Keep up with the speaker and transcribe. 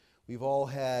We've all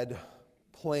had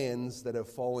plans that have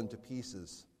fallen to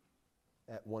pieces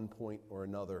at one point or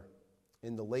another.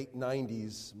 In the late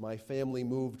 90s, my family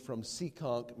moved from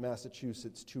Seekonk,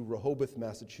 Massachusetts to Rehoboth,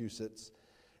 Massachusetts,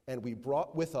 and we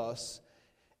brought with us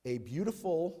a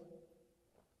beautiful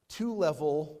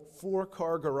 2-level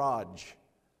 4-car garage.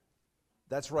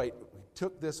 That's right, we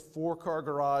took this 4-car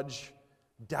garage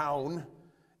down.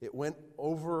 It went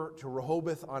over to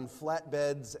Rehoboth on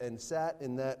flatbeds and sat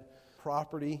in that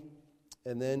property.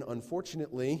 And then,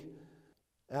 unfortunately,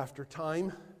 after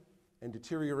time and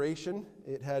deterioration,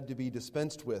 it had to be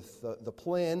dispensed with. The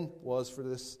plan was for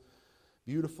this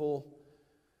beautiful,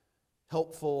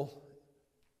 helpful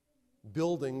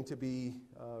building to be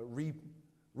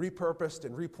repurposed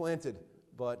and replanted,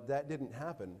 but that didn't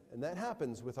happen. And that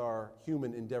happens with our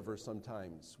human endeavors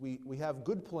sometimes. We have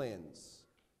good plans,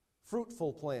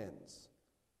 fruitful plans,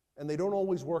 and they don't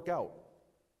always work out.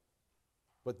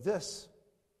 But this,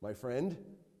 my friend,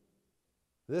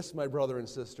 this, my brother and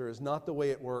sister, is not the way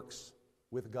it works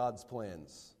with God's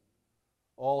plans.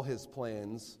 All His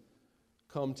plans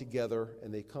come together,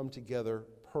 and they come together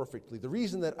perfectly. The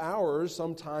reason that ours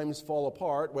sometimes fall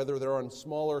apart, whether they're on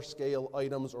smaller scale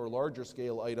items or larger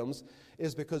scale items,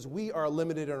 is because we are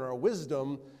limited in our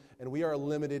wisdom and we are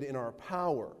limited in our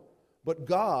power. But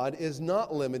God is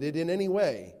not limited in any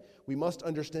way. We must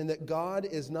understand that God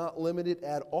is not limited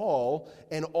at all,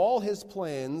 and all His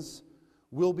plans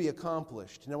will be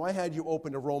accomplished. Now, I had you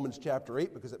open to Romans chapter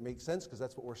 8 because it makes sense, because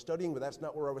that's what we're studying, but that's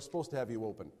not where I was supposed to have you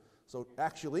open. So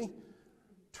actually,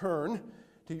 turn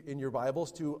in your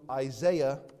Bibles to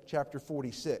Isaiah chapter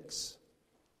 46.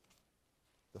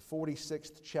 The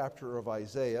 46th chapter of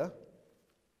Isaiah.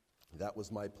 That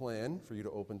was my plan for you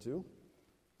to open to.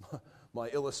 My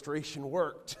illustration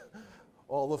worked.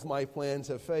 All of my plans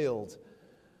have failed.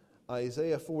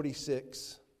 Isaiah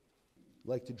 46. I'd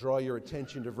like to draw your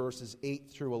attention to verses 8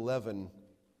 through 11.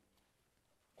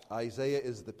 Isaiah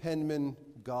is the penman,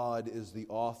 God is the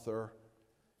author,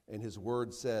 and his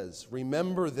word says,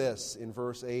 "Remember this," in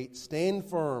verse 8, "stand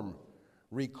firm,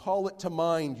 recall it to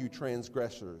mind, you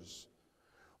transgressors.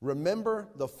 Remember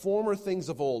the former things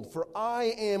of old, for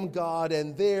I am God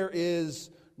and there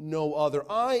is no other.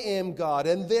 I am God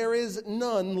and there is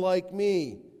none like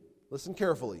me." Listen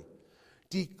carefully.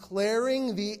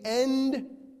 "Declaring the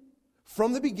end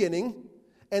from the beginning,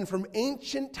 and from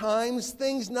ancient times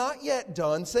things not yet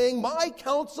done, saying, my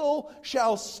counsel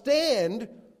shall stand,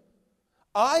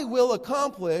 I will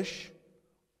accomplish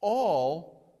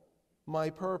all my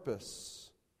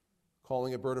purpose.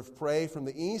 Calling a bird of prey from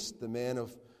the east, the man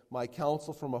of my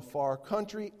counsel from a far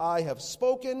country, I have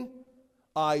spoken,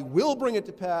 I will bring it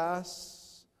to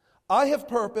pass, I have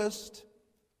purposed,"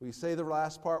 will you say the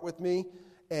last part with me?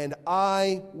 "And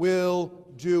I will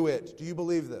do it." Do you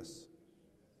believe this?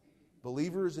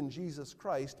 Believers in Jesus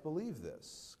Christ believe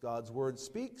this. God's word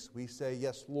speaks. We say,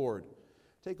 yes, Lord.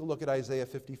 Take a look at Isaiah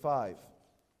 55.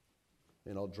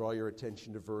 And I'll draw your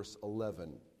attention to verse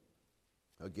 11.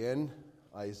 Again,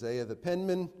 Isaiah the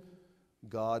penman,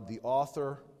 God the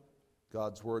author.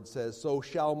 God's word says, "So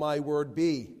shall my word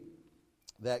be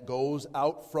that goes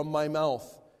out from my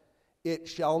mouth. It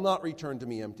shall not return to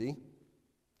me empty,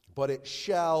 but it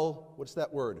shall," what's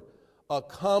that word?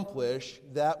 "Accomplish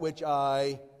that which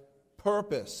I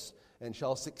purpose, and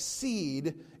shall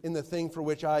succeed in the thing for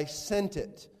which I sent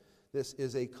it." This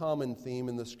is a common theme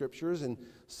in the Scriptures. In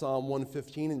Psalm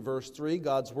 115 and verse 3,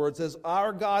 God's word says,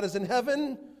 "Our God is in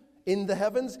heaven, in the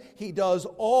heavens. He does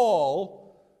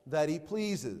all that He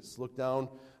pleases." Look down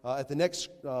at the next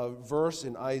verse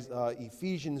in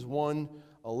Ephesians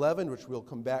 1:11, which we'll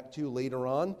come back to later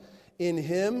on. "In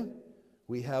Him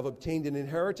we have obtained an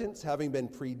inheritance, having been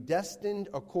predestined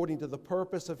according to the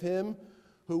purpose of Him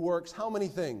who works" how many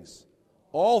things?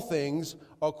 All things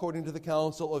according to the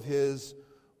counsel of His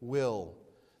will.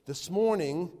 This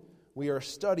morning, we are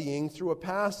studying through a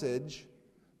passage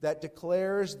that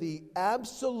declares the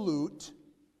absolute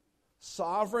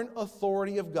sovereign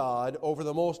authority of God over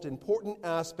the most important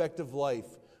aspect of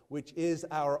life, which is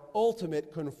our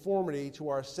ultimate conformity to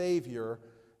our Savior,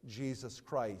 Jesus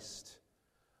Christ.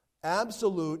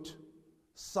 Absolute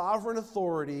sovereign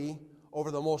authority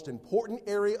over the most important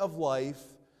area of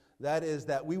life, that is,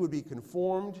 that we would be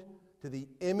conformed to the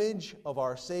image of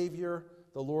our Savior,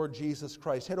 the Lord Jesus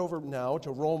Christ. Head over now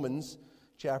to Romans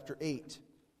chapter 8.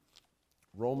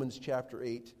 Romans chapter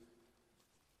 8.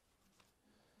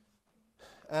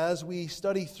 As we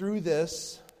study through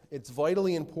this, it's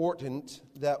vitally important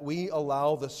that we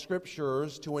allow the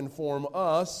Scriptures to inform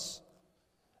us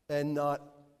and not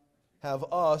have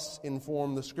us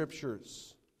inform the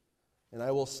Scriptures. And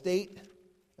I will state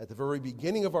at the very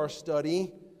beginning of our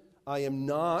study, I am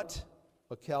not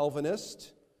a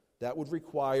Calvinist. That would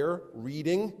require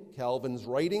reading Calvin's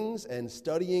writings and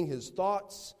studying his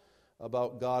thoughts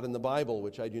about God and the Bible,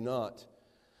 which I do not.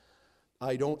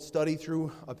 I don't study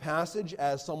through a passage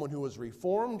as someone who is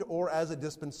Reformed or as a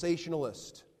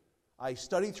dispensationalist. I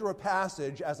study through a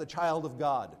passage as a child of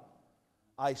God.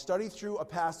 I study through a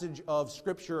passage of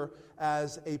Scripture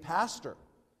as a pastor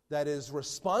that is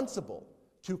responsible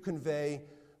to convey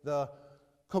the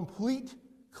complete,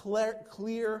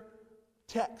 clear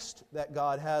text that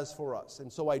God has for us.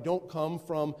 And so I don't come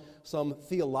from some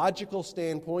theological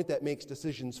standpoint that makes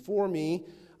decisions for me.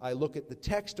 I look at the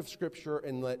text of Scripture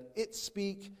and let it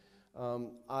speak.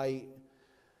 I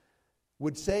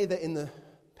would say that in the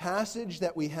passage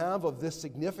that we have of this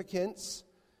significance,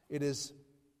 it is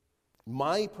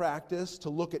my practice to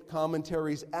look at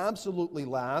commentaries absolutely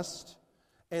last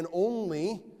and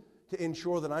only to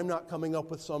ensure that I'm not coming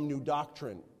up with some new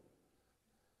doctrine.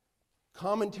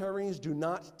 Commentaries do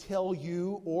not tell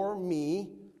you or me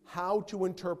how to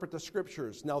interpret the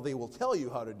Scriptures. Now, they will tell you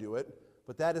how to do it,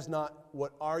 but that is not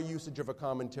what our usage of a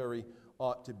commentary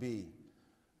ought to be.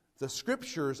 The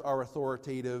Scriptures are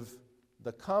authoritative,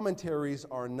 the commentaries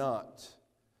are not.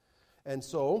 And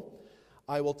so,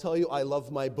 I will tell you, I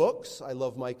love my books, I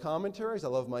love my commentaries, I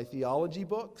love my theology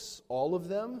books, all of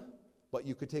them, but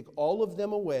you could take all of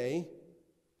them away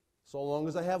so long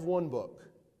as I have one book.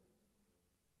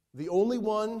 The only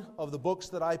one of the books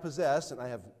that I possess, and I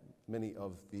have many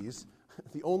of these,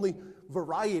 the only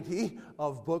variety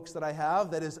of books that I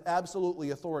have that is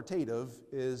absolutely authoritative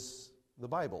is the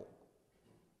Bible.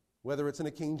 Whether it's in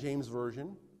a King James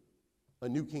Version, a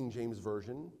New King James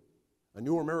Version, a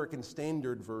New American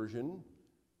Standard Version,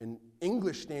 an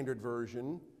English Standard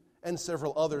Version, and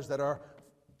several others that are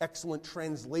excellent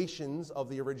translations of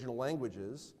the original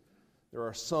languages. There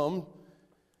are some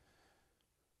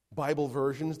Bible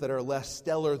versions that are less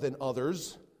stellar than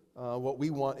others. What we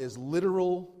want is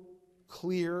literal,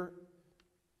 clear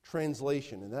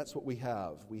translation, and that's what we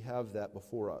have. We have that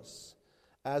before us.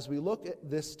 As we look at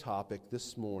this topic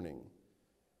this morning,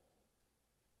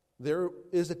 there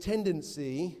is a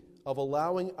tendency of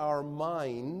allowing our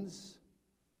minds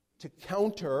to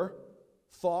counter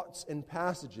thoughts and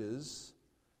passages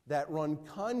that run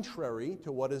contrary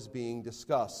to what is being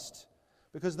discussed.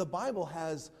 Because the Bible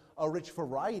has a rich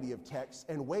variety of texts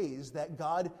and ways that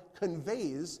God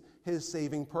conveys his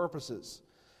saving purposes.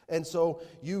 And so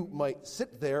you might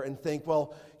sit there and think,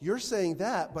 well, you're saying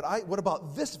that, but what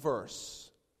about this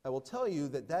verse? I will tell you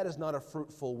that that is not a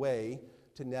fruitful way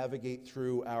to navigate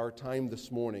through our time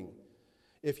this morning.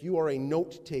 If you are a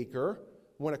note taker,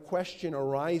 when a question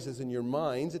arises in your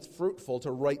minds, it's fruitful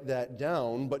to write that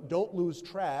down, but don't lose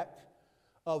track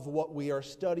of what we are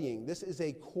studying. This is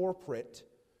a corporate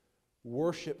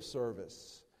worship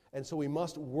service, and so we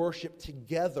must worship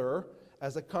together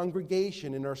as a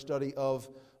congregation in our study of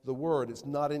the Word. It's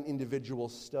not an individual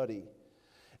study.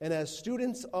 And as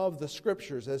students of the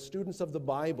Scriptures, as students of the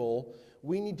Bible,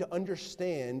 we need to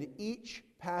understand each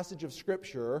passage of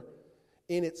Scripture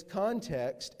in its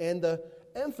context and the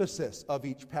emphasis of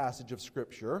each passage of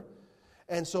Scripture.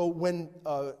 And so when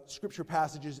Scripture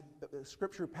passage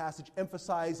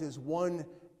emphasizes one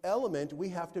element, we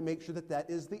have to make sure that that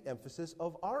is the emphasis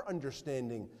of our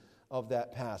understanding of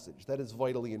that passage. That is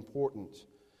vitally important.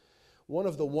 One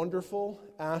of the wonderful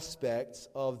aspects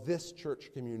of this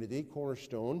church community,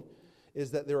 Cornerstone,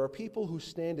 is that there are people who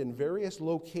stand in various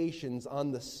locations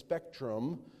on the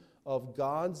spectrum of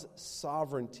God's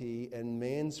sovereignty and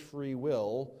man's free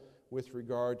will with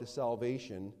regard to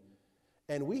salvation.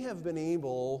 And we have been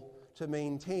able to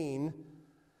maintain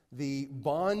the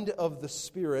bond of the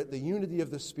Spirit, the unity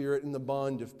of the Spirit, and the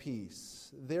bond of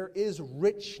peace. There is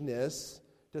richness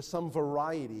to some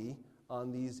variety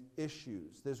on these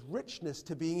issues. There's richness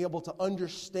to being able to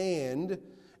understand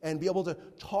and be able to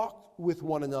talk with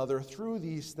one another through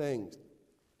these things.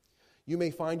 You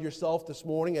may find yourself this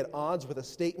morning at odds with a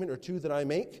statement or two that I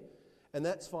make, and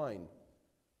that's fine.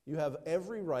 You have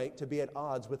every right to be at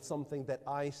odds with something that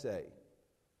I say.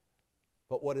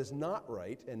 But what is not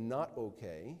right and not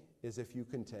okay is if you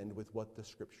contend with what the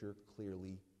Scripture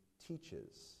clearly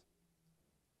teaches.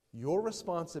 Your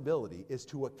responsibility is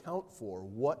to account for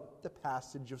what the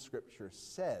passage of Scripture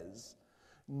says,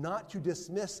 not to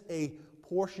dismiss a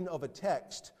portion of a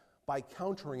text by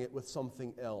countering it with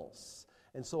something else.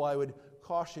 And so I would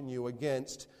caution you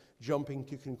against jumping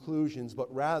to conclusions,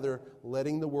 but rather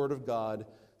letting the Word of God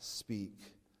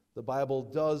speak. The Bible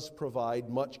does provide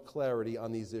much clarity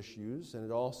on these issues, and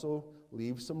it also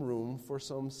leaves some room for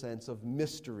some sense of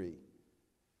mystery.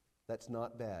 That's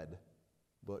not bad,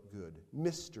 but good.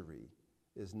 Mystery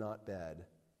is not bad,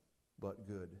 but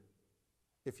good.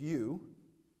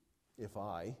 if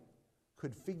I,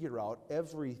 could figure out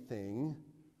everything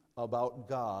about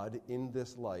God in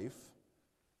this life,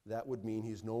 that would mean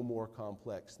he's no more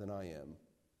complex than I am.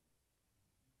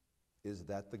 Is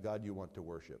that the God you want to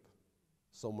worship?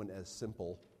 Someone as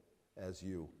simple as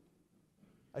you?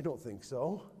 I don't think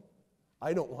so.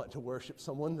 I don't want to worship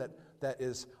someone that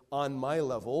is on my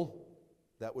level.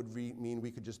 That would mean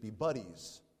we could just be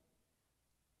buddies.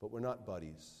 But we're not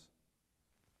buddies.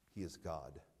 He is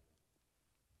God.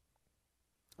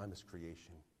 I'm his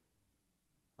creation.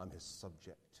 I'm his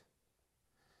subject.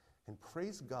 And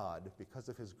praise God, because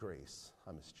of his grace,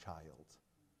 I'm his child.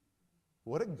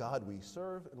 What a God we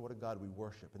serve and what a God we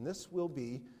worship. And this will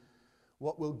be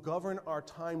what will govern our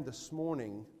time this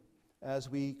morning as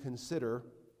we consider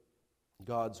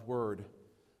God's word.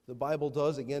 The Bible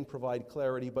does, again, provide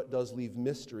clarity, but does leave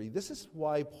mystery. This is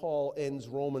why Paul ends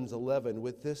Romans 11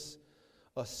 with this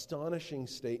astonishing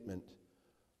statement.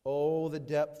 Oh, the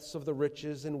depths of the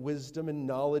riches and wisdom and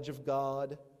knowledge of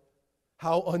God.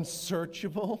 How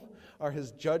unsearchable are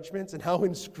his judgments and how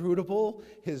inscrutable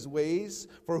his ways.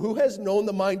 For who has known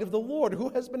the mind of the Lord? Who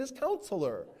has been his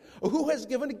counselor? Or who has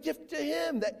given a gift to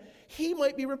him that he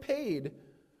might be repaid?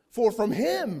 For from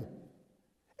him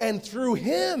and through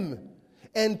him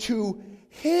and to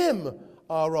him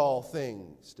are all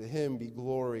things. To him be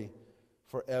glory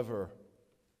forever.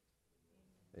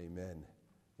 Amen.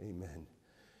 Amen.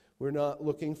 We're not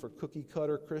looking for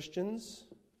cookie-cutter Christians.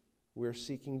 We're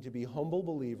seeking to be humble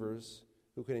believers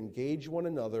who can engage one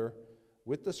another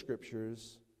with the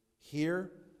Scriptures,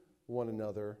 hear one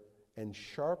another, and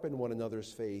sharpen one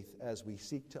another's faith as we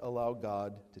seek to allow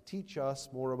God to teach us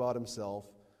more about himself,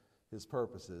 his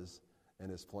purposes, and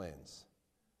his plans.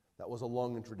 That was a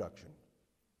long introduction.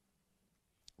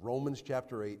 Romans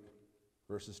chapter 8,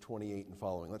 verses 28 and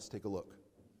following. Let's take a look.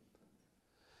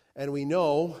 And we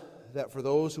know that for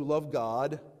those who love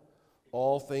God,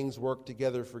 all things work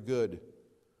together for good,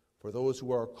 for those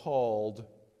who are called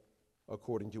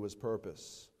according to his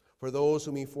purpose. For those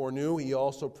whom he foreknew, he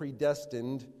also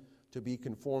predestined to be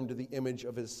conformed to the image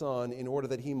of his Son, in order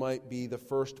that he might be the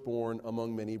firstborn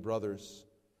among many brothers.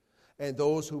 And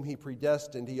those whom he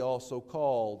predestined, he also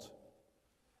called.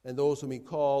 And those whom he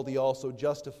called, he also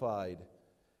justified.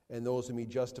 And those whom he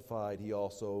justified, he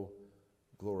also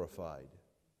glorified.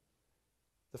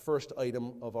 The first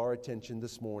item of our attention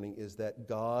this morning is that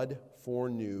God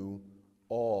foreknew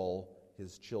all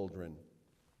his children.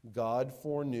 God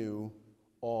foreknew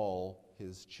all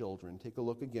his children. Take a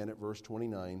look again at verse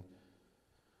 29.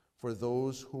 For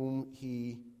those whom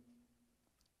he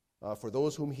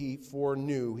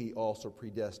foreknew, he also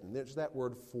predestined. There's that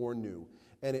word foreknew,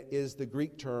 and it is the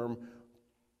Greek term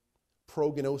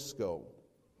prognosko.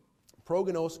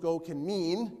 Prognosko can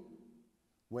mean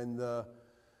when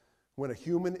a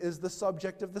human is the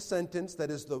subject of the sentence,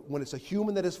 when it's a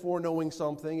human that is foreknowing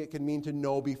something, it can mean to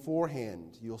know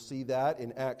beforehand. You'll see that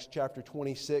in Acts chapter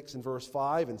 26 and verse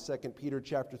 5 and 2 Peter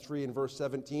chapter 3 and verse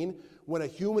 17. When a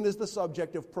human is the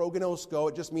subject of prognosko,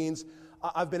 it just means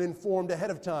I've been informed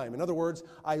ahead of time. In other words,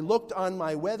 I looked on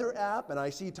my weather app and I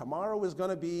see tomorrow is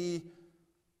going to be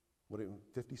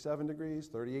 57 degrees,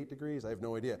 38 degrees? I have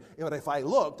no idea. But if I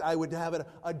looked, I would have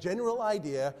a general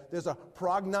idea. There's a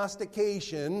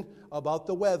prognostication about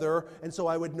the weather, and so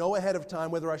I would know ahead of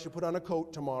time whether I should put on a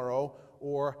coat tomorrow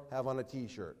or have on a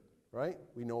t-shirt, right?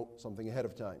 We know something ahead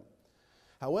of time.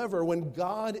 However, when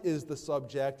God is the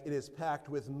subject, it is packed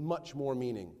with much more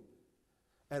meaning.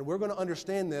 And we're going to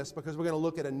understand this because we're going to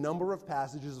look at a number of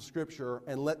passages of Scripture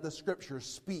and let the Scripture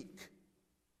speak,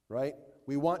 right?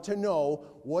 We want to know,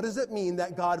 what does it mean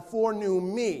that God foreknew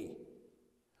me?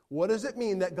 What does it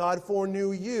mean that God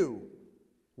foreknew you?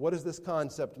 What does this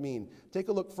concept mean? Take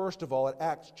a look, first of all, at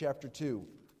Acts chapter 2.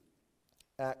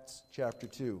 Acts chapter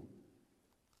 2.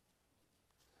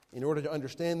 In order to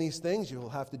understand these things, you'll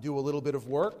have to do a little bit of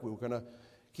work. We're going to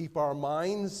keep our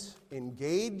minds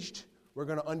engaged. We're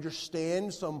going to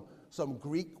understand some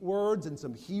Greek words and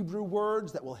some Hebrew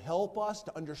words that will help us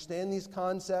to understand these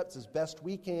concepts as best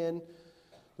we can,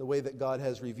 the way that God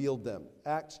has revealed them.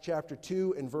 Acts chapter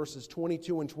 2 and verses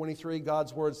 22 and 23,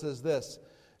 God's word says this: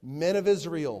 Men of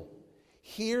Israel,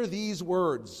 hear these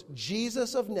words.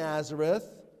 Jesus of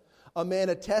Nazareth, a man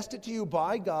attested to you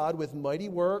by God with mighty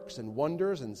works and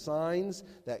wonders and signs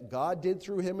that God did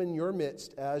through him in your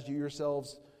midst, as you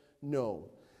yourselves know.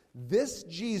 This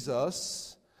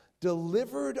Jesus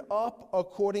delivered up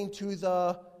according to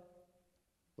the,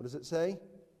 what does it say?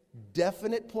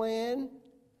 Definite plan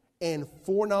and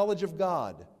foreknowledge of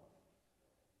God,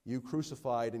 you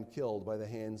crucified and killed by the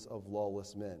hands of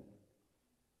lawless men.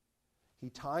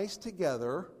 He ties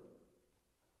together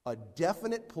a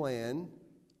definite plan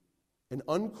an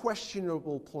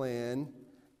unquestionable plan,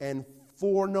 and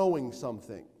foreknowing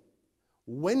something.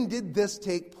 When did this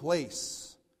take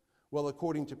place? Well,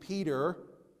 according to Peter,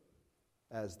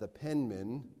 as the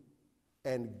penman,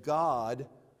 and God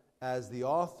as the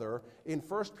author, in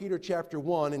 1 Peter chapter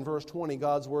 1, in verse 20,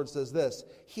 God's word says this: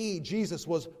 He, Jesus,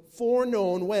 was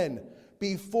foreknown when?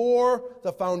 Before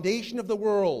the foundation of the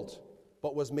world,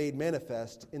 but was made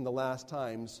manifest in the last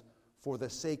times for the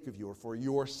sake of you, or for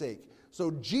your sake.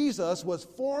 So Jesus was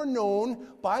foreknown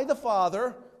by the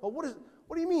Father. But what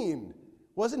do you mean?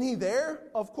 Wasn't he there?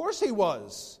 Of course he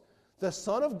was. The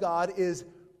Son of God is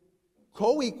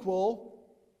co-equal,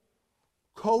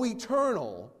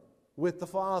 co-eternal with the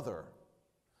Father.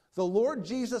 The Lord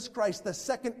Jesus Christ, the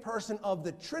second person of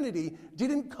the Trinity,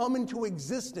 didn't come into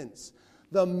existence.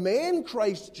 The man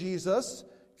Christ Jesus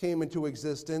came into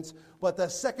existence, but the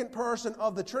second person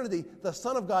of the Trinity, the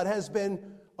Son of God, has been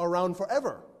around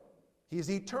forever. He's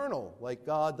eternal, like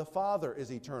God the Father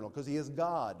is eternal, because he is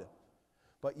God.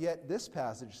 But yet this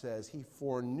passage says he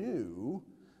foreknew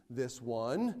this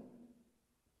one.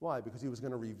 Why? Because he was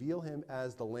going to reveal him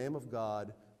as the Lamb of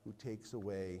God who takes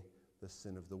away the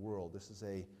sin of the world. This is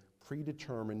a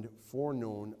predetermined,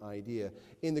 foreknown idea.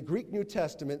 In the Greek New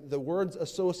Testament, the words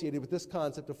associated with this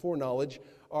concept of foreknowledge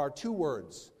are two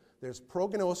words. There's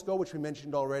prognosko, which we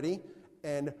mentioned already,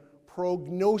 and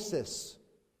prognosis.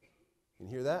 You can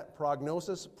hear that?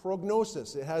 Prognosis,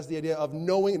 prognosis. It has the idea of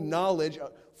knowing, knowledge,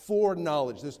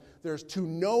 foreknowledge. There's to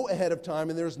know ahead of time,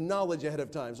 and there's knowledge ahead of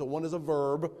time. So one is a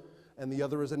verb, and the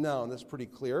other is a noun. That's pretty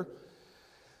clear.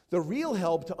 The real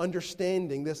help to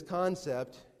understanding this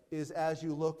concept is as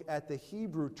you look at the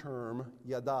Hebrew term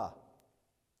yada.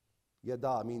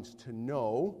 Yada means to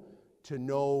know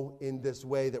in this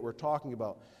way that we're talking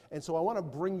about. And so I want to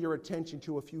bring your attention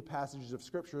to a few passages of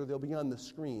Scripture. They'll be on the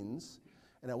screens.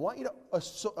 And I want you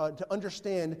to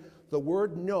understand the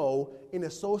word know in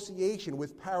association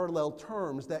with parallel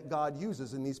terms that God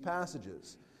uses in these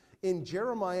passages. In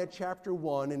Jeremiah chapter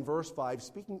 1 and verse 5,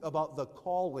 speaking about the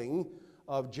calling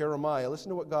of Jeremiah, listen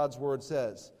to what God's word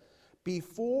says.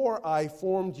 Before I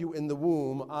formed you in the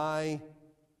womb, I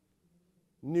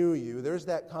knew you. There's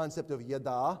that concept of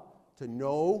yada, to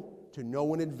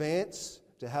know in advance,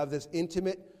 to have this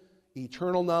intimate,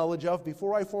 eternal knowledge of.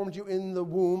 Before I formed you in the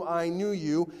womb, I knew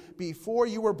you. Before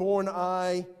you were born,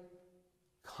 I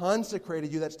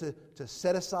consecrated you. That's to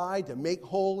set aside, to make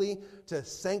holy, to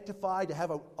sanctify, to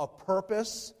have a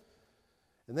purpose.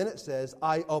 And then it says,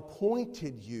 I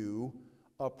appointed you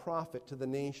a prophet to the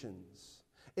nations.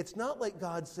 It's not like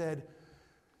God said,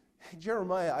 hey,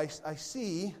 Jeremiah, I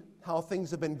see how things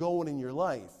have been going in your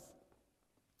life.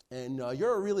 And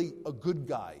you're really a good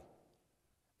guy.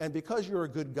 And because you're a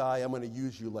good guy, I'm going to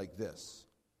use you like this.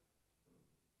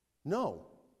 No.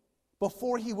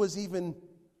 Before he was even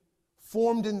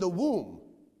formed in the womb,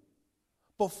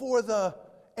 before the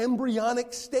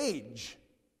embryonic stage,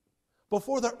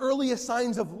 before the earliest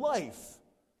signs of life,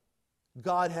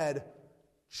 God had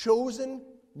chosen,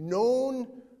 known,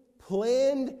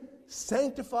 planned,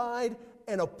 sanctified,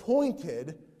 and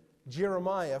appointed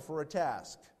Jeremiah for a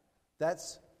task.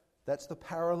 That's the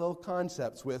parallel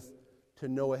concepts with to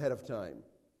know ahead of time.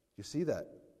 You see that?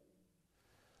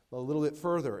 A little bit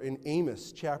further in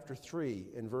Amos chapter 3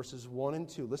 in verses 1 and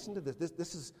 2. Listen to this.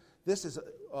 This is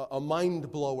a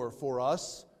mind blower for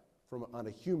us on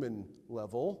a human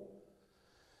level.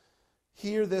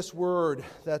 Hear this word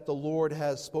that the Lord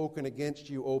has spoken against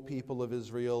you, O people of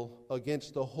Israel,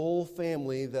 against the whole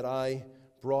family that I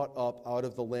brought up out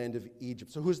of the land of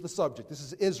Egypt. So who's the subject? This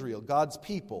is Israel, God's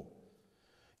people.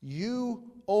 You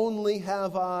only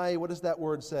have I, what does that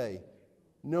word say?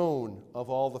 Known of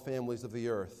all the families of the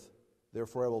earth.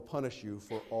 Therefore I will punish you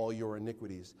for all your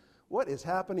iniquities. What is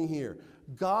happening here?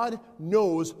 God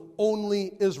knows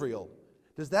only Israel.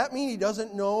 Does that mean he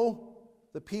doesn't know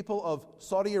the people of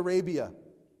Saudi Arabia?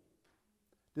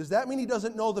 Does that mean he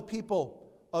doesn't know the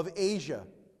people of Asia,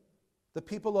 the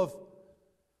people of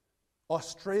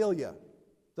Australia,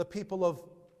 the people of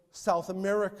South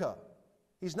America?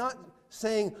 He's not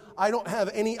saying, I don't have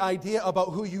any idea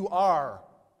about who you are.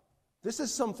 This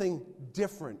is something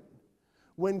different.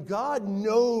 When God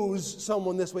knows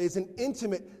someone this way, it's an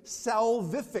intimate,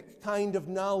 salvific kind of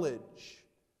knowledge.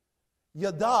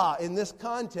 Yada, in this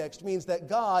context, means that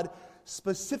God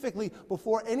specifically,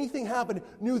 before anything happened,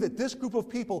 knew that this group of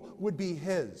people would be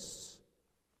his.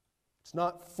 It's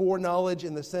not foreknowledge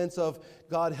in the sense of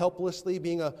God helplessly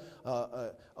being an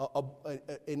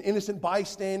innocent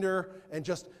bystander and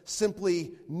just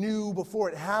simply knew before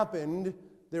it happened.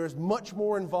 There is much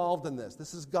more involved in this.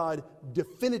 This is God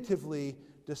definitively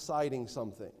deciding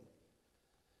something.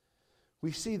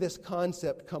 We see this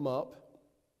concept come up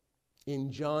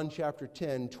in John chapter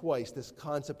 10 twice, this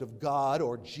concept of God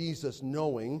or Jesus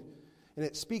knowing, and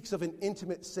it speaks of an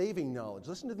intimate saving knowledge.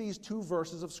 Listen to these two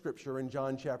verses of Scripture in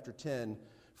John chapter 10.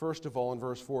 First of all, in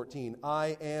verse 14,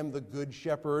 I am the good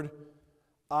shepherd.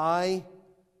 I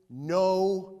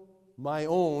know my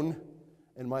own,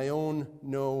 and my own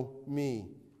know me.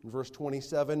 In verse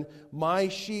 27, my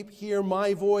sheep hear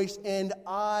my voice, and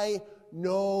I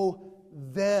know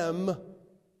them.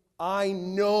 I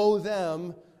know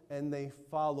them, and they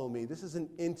follow me. This is an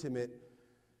intimate,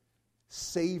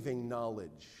 saving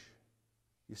knowledge.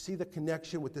 You see the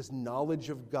connection with this knowledge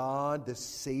of God, this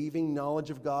saving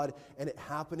knowledge of God, and it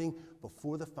happening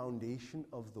before the foundation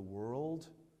of the world?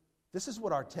 This is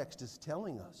what our text is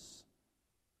telling us.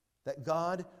 That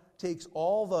God takes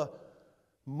all the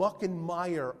muck and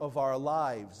mire of our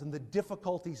lives and the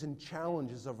difficulties and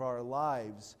challenges of our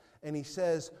lives, and He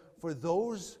says, for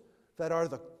those that are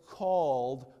the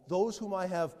called, those whom I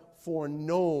have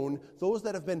foreknown, those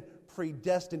that have been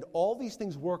predestined, all these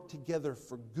things work together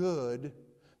for good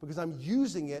because I'm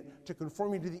using it to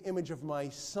conform you to the image of my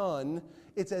Son.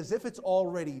 It's as if it's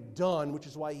already done, which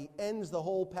is why He ends the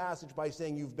whole passage by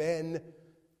saying, you've been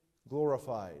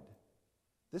glorified.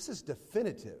 This is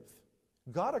definitive.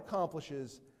 God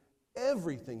accomplishes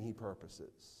everything He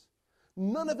purposes.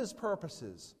 None of His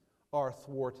purposes are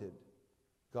thwarted.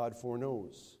 God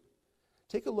foreknows.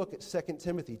 Take a look at 2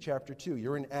 Timothy chapter 2.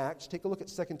 You're in Acts. Take a look at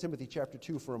 2 Timothy chapter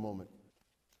 2 for a moment.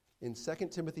 In 2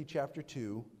 Timothy chapter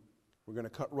 2, we're going to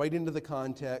cut right into the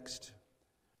context.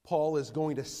 Paul is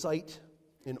going to cite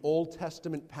an Old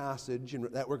Testament passage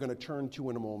that we're going to turn to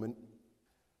in a moment.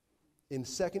 In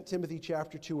 2 Timothy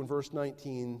chapter 2 and verse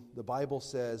 19, the Bible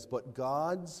says, but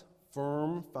God's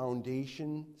firm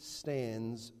foundation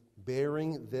stands,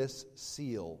 bearing this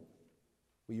seal.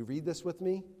 Will you read this with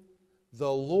me?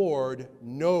 The Lord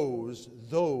knows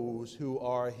those who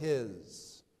are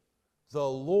His. The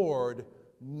Lord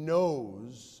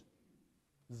knows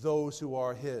those who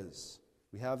are His.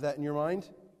 We have that in your mind?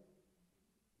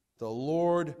 The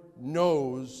Lord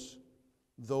knows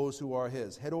those who are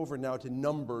His. Head over now to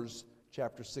Numbers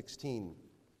chapter 16.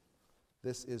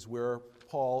 This is where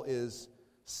Paul is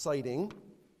citing.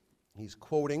 He's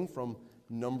quoting from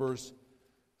Numbers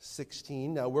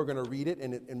 16. Now we're going to read it,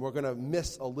 and we're going to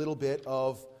miss a little bit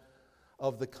of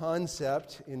the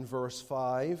concept in verse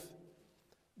 5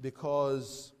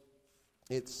 because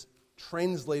it's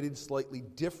translated slightly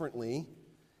differently.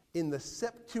 In the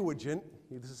Septuagint,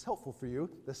 this is helpful for you,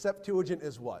 the Septuagint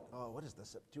is what? Oh, what is the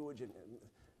Septuagint?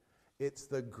 It's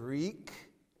the Greek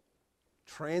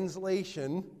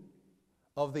translation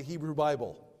of the Hebrew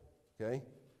Bible, okay?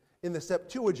 In the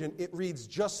Septuagint, it reads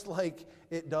just like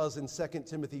it does in 2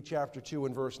 Timothy chapter 2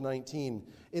 and verse 19.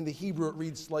 In the Hebrew, it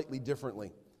reads slightly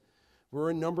differently. We're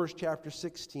in Numbers chapter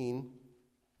 16.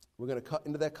 We're going to cut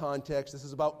into that context. This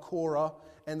is about Korah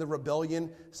and the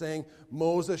rebellion, saying,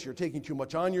 Moses, you're taking too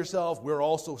much on yourself. We're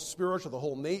also spiritual.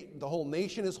 The whole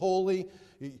nation is holy.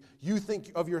 You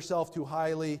think of yourself too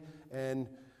highly. And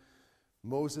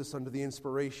Moses, under the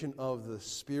inspiration of the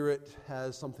Spirit,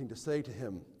 has something to say to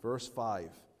him. Verse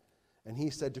 5. And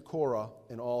he said to Korah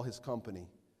and all his company,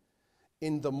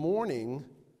 in the morning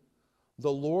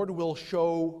the Lord will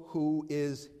show who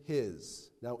is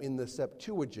His. Now in the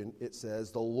Septuagint it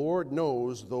says, the Lord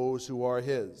knows those who are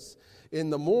His. In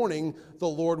the morning the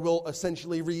Lord will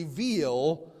essentially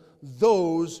reveal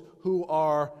those who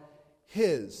are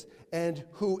His and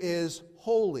who is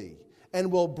holy,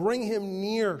 and will bring him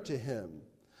near to Him.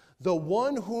 The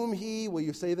one whom He, will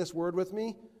you say this word with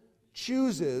me?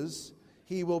 Chooses,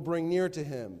 He will bring near to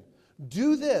Him.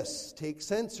 Do this, take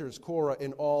censers, Korah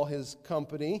and all his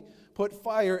company, put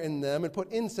fire in them and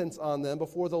put incense on them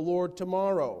before the Lord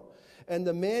tomorrow. And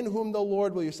the man whom the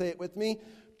Lord, will you say it with me,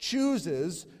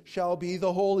 chooses shall be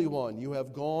the Holy One. You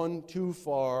have gone too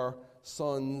far,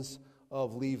 sons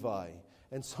of Levi.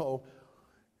 And so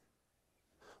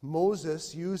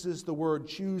Moses uses the word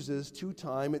chooses two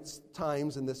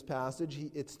times in this passage.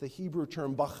 It's the Hebrew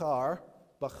term bachar,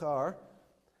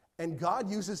 and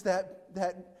God uses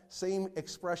that same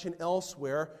expression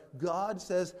elsewhere. God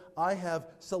says, I have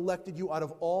selected you out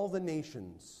of all the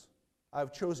nations.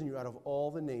 I've chosen you out of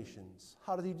all the nations.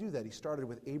 How did He do that? He started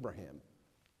with Abraham.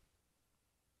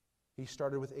 And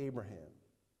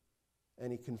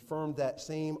He confirmed that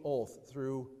same oath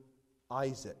through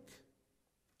Isaac.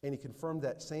 And He confirmed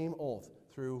that same oath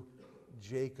through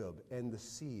Jacob and the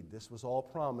seed. This was all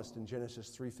promised in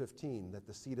Genesis 3:15, that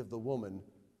the seed of the woman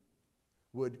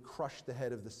would crush the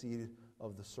head of the seed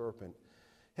of the serpent.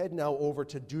 Head now over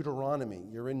to Deuteronomy.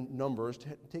 You're in Numbers.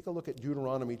 Take a look at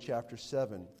Deuteronomy chapter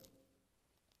 7.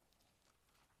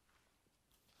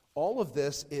 All of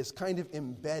this is kind of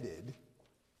embedded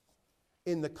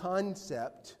in the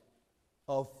concept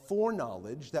of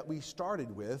foreknowledge that we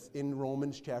started with in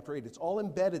Romans chapter 8. It's all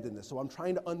embedded in this, so I'm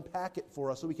trying to unpack it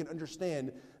for us so we can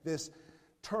understand this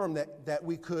term that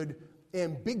we could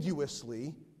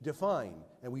ambiguously define.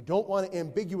 And we don't want to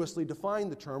ambiguously define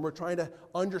the term. We're trying to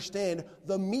understand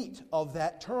the meat of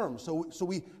that term. So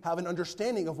we have an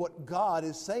understanding of what God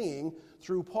is saying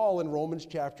through Paul in Romans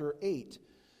chapter 8.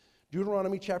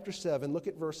 Deuteronomy chapter 7, look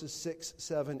at verses 6,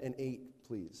 7, and 8,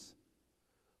 please.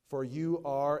 For you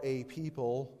are a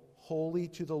people holy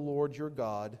to the Lord your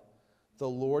God. The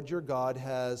Lord your God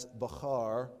has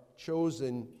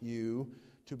chosen you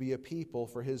to be a people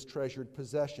for his treasured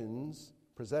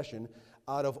possession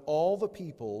out of all the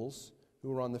peoples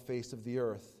who are on the face of the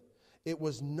earth. It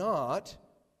was not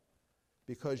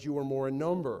because you were more in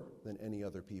number than any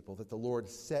other people that the Lord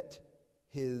set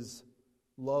his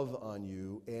love on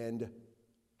you and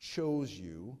chose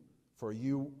you, for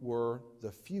you were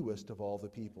the fewest of all the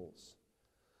peoples.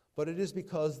 But it is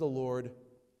because the Lord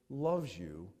loves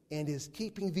you and is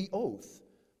keeping the oath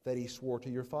that he swore to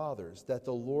your fathers, that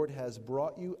the Lord has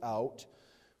brought you out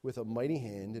with a mighty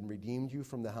hand and redeemed you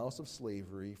from the house of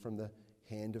slavery, from the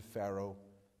hand of Pharaoh,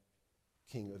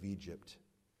 king of Egypt.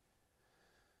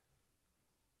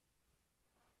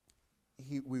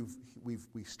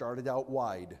 We started out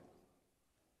wide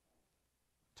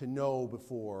to know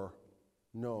before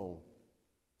know.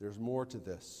 There's more to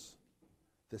this.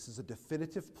 This is a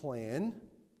definitive plan.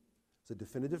 It's a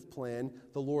definitive plan.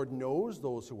 The Lord knows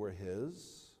those who are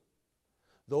his.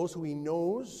 Those who he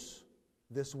knows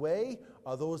this way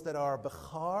are those that are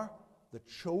Bechar, the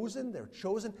chosen. They're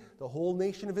chosen. The whole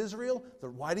nation of Israel.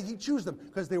 Why did he choose them?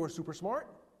 Because they were super smart?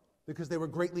 Because they were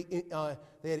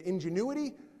they had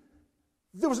ingenuity?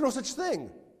 There was no such thing.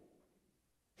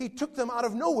 He took them out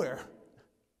of nowhere.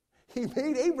 He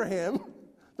made Abraham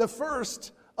the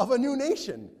first of a new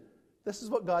nation. This is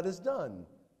what God has done.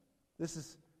 This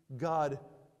is God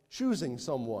choosing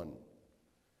someone.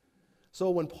 So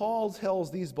when Paul tells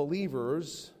these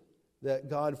believers that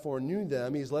God foreknew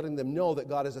them, he's letting them know that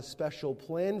God has a special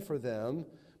plan for them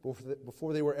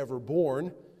before they were ever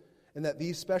born, and that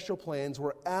these special plans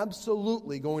were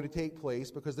absolutely going to take place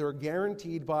because they were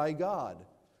guaranteed by God.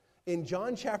 In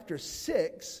John chapter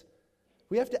 6,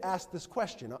 we have to ask this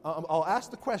question. I'll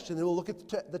ask the question, then we'll look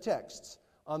at the texts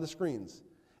on the screens.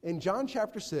 In John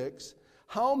chapter 6,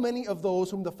 how many of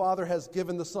those whom the Father has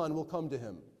given the Son will come to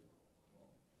him?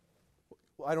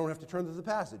 Well, I don't have to turn to the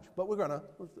passage, but we're going to.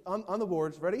 On the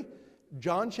boards, ready?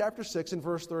 John chapter 6 and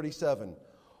verse 37.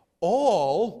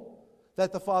 All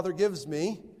that the Father gives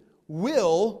me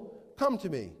will come to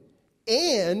me.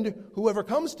 And whoever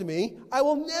comes to me, I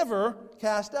will never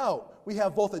cast out. We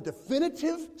have both a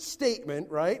definitive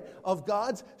statement, right, of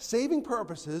God's saving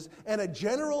purposes and a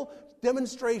general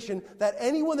demonstration that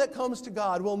anyone that comes to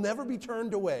God will never be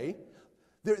turned away.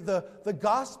 The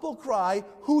gospel cry,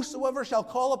 whosoever shall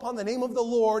call upon the name of the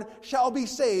Lord shall be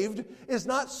saved, is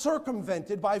not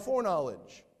circumvented by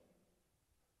foreknowledge.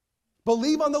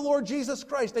 Believe on the Lord Jesus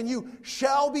Christ and you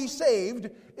shall be saved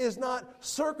is not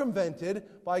circumvented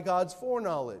by God's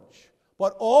foreknowledge.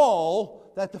 But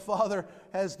all that the Father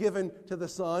has given to the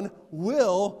Son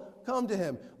will come to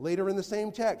him. Later in the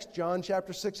same text, John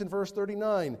chapter 6 and verse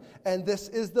 39. And this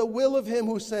is the will of him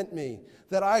who sent me,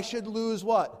 that I should lose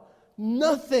what?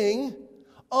 Nothing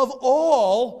of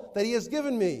all that he has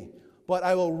given me, but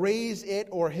I will raise it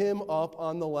or him up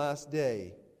on the last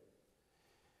day.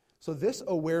 So this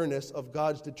awareness of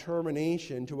God's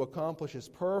determination to accomplish his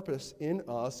purpose in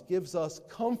us gives us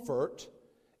comfort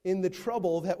in the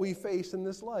trouble that we face in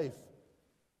this life.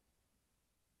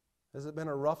 Has it been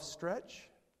a rough stretch?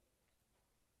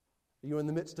 Are you in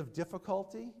the midst of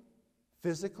difficulty?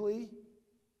 Physically?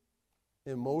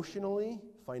 Emotionally?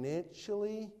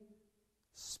 Financially?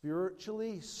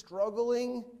 Spiritually?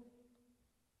 Struggling?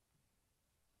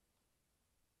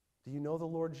 Do you know the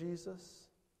Lord Jesus?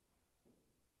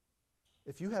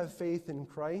 If you have faith in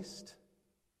Christ,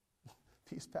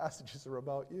 these passages are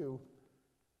about you.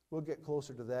 We'll get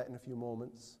closer to that in a few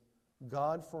moments.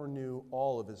 God foreknew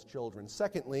all of his children.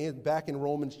 Secondly, back in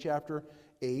Romans chapter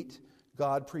 8,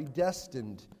 God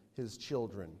predestined his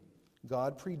children.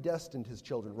 God predestined his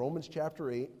children. Romans chapter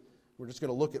 8, we're just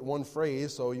going to look at one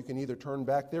phrase, so you can either turn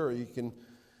back there or you can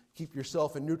keep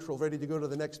yourself in neutral, ready to go to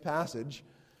the next passage.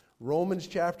 Romans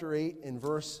chapter 8 and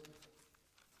verse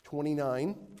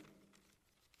 29.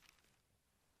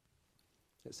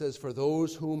 It says, for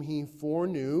those whom he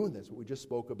foreknew, that's what we just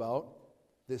spoke about,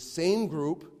 this same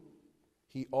group,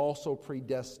 he also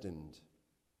predestined.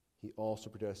 he also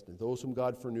predestined. Those whom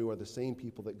God foreknew are the same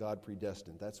people that God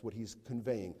predestined. That's what he's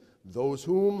conveying. Those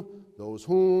whom, all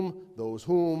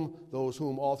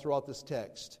throughout this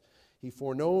text. He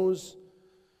foreknows,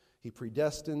 he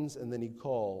predestines, and then he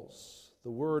calls. The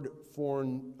word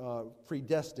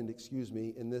predestined,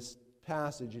 in this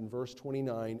passage in verse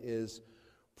 29 is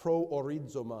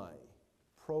pro-orizomai.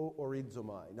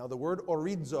 Pro-orizomai. Now the word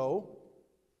orizo,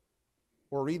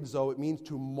 it means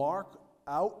to mark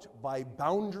out by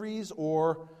boundaries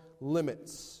or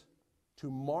limits. To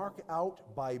mark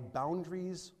out by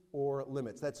boundaries or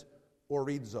limits. That's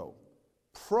orizo.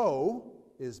 Pro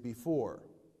is before.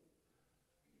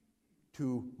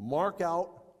 To mark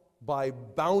out by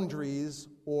boundaries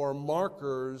or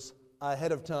markers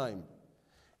ahead of time.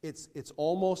 It's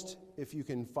almost, if you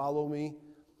can follow me,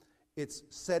 it's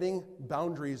setting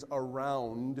boundaries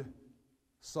around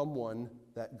someone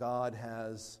that God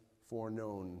has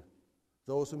foreknown.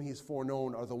 Those whom he's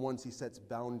foreknown are the ones he sets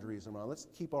boundaries around. Let's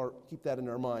keep that in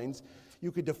our minds.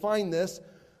 You could define this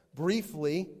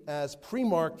briefly as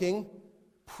pre-marking,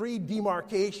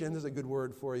 pre-demarcation, this is a good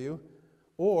word for you,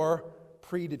 or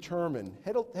predetermined.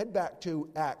 Head back to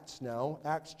Acts now,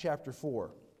 Acts chapter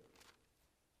 4.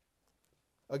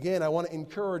 Again, I want to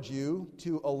encourage you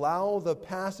to allow the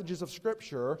passages of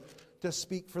Scripture to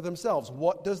speak for themselves.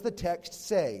 What does the text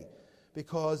say?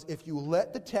 Because if you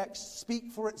let the text speak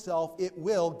for itself,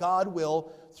 God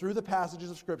will, through the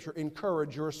passages of Scripture,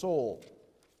 encourage your soul.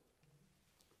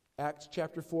 Acts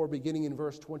chapter 4, beginning in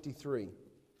verse 23.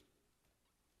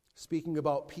 Speaking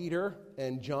about Peter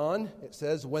and John, it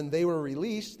says, when they were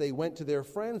released, they went to their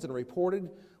friends and reported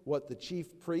what the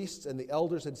chief priests and the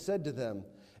elders had said to them.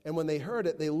 And when they heard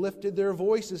it, they lifted their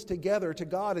voices together to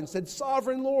God and said,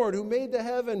 Sovereign Lord, who made the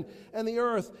heaven and the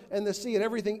earth and the sea and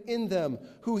everything in them,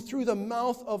 who through the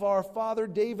mouth of our father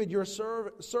David, your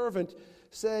servant,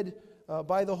 said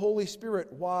by the Holy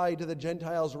Spirit, why do the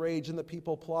Gentiles rage and the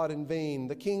people plot in vain?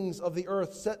 The kings of the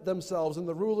earth set themselves, and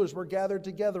the rulers were gathered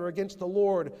together against the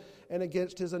Lord and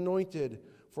against his anointed.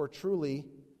 For truly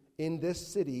in this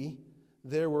city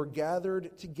there were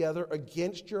gathered together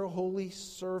against your holy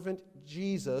servant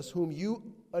Jesus, whom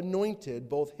you anointed,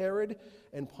 both Herod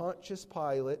and Pontius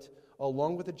Pilate,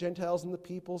 along with the Gentiles and the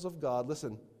peoples of God.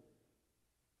 Listen,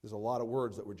 there's a lot of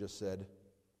words that were just said.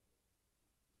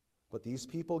 But these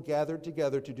people gathered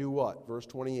together to do what? Verse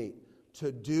 28.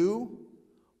 To do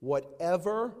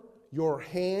whatever your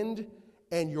hand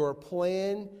and your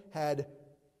plan had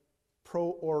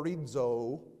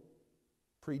pro-orizo,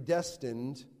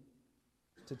 predestined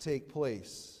to take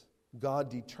place.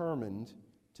 God determined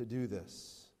to do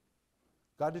this.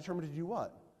 God determined to do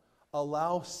what?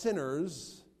 Allow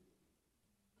sinners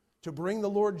to bring the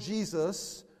Lord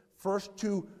Jesus first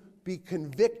to be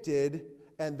convicted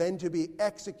and then to be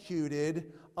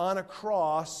executed on a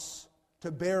cross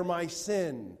to bear my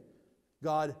sin.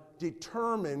 God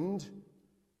determined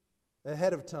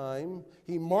ahead of time.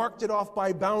 He marked it off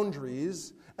by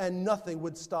boundaries, and nothing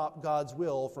would stop God's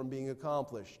will from being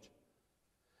accomplished.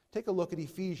 Take a look at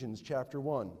Ephesians chapter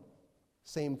 1.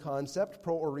 Same concept,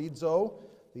 pro-orizo,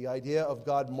 the idea of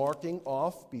God marking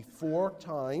off before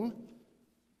time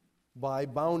by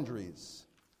boundaries.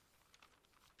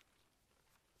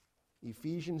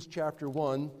 Ephesians chapter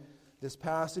 1, this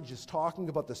passage is talking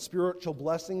about the spiritual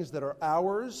blessings that are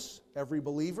ours, every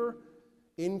believer,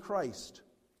 in Christ.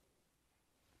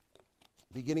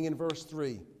 Beginning in verse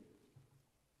 3.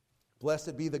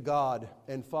 Blessed be the God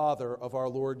and Father of our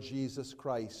Lord Jesus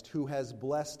Christ, who has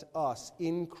blessed us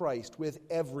in Christ with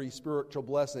every spiritual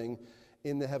blessing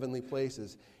in the heavenly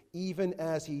places, even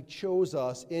as he chose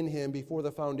us in him before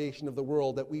the foundation of the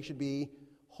world, that we should be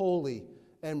holy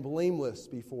and blameless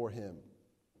before him.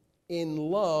 In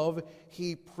love,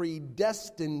 he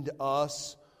predestined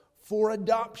us for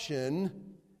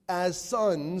adoption as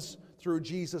sons through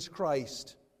Jesus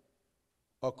Christ,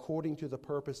 according to the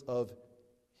purpose of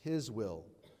his will,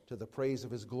 to the praise of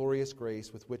his glorious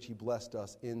grace with which he blessed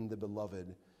us in the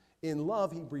beloved. In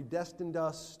love, he predestined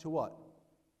us to what?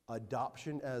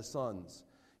 Adoption as sons.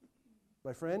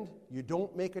 My friend, you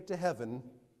don't make it to heaven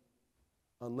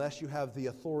unless you have the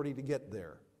authority to get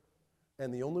there.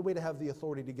 And the only way to have the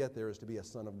authority to get there is to be a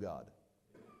son of God.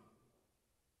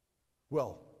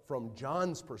 Well, from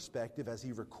John's perspective, as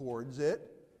he records it,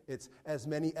 it's as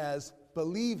many as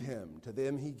believe him. To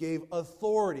them he gave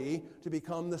authority to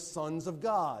become the sons of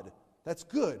God. That's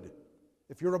good.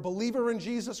 If you're a believer in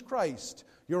Jesus Christ,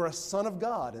 you're a son of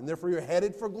God, and therefore you're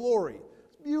headed for glory.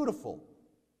 It's beautiful.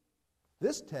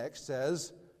 This text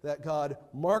says that God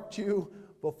marked you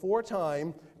before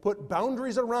time, put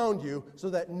boundaries around you so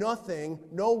that nothing,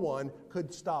 no one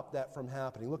could stop that from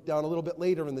happening. Look down a little bit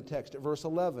later in the text at verse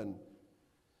 11.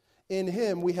 In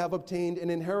him we have obtained an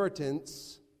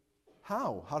inheritance.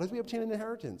 How? How did we obtain an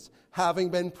inheritance? Having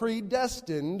been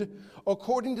predestined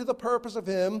according to the purpose of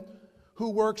him who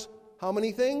works how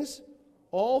many things?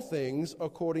 All things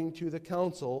according to the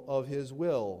counsel of his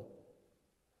will.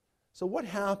 So what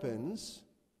happens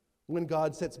when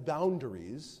God sets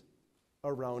boundaries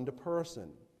around a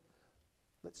person?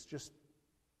 Let's just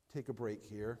take a break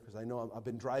here, because I know I've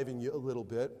been driving you a little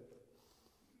bit.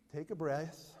 Take a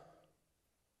breath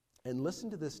and listen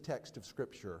to this text of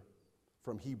Scripture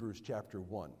from Hebrews chapter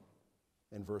 1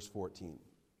 and verse 14.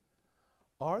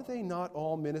 Are they not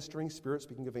all ministering spirits,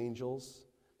 speaking of angels,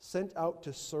 sent out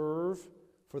to serve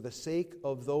for the sake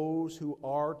of those who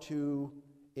are to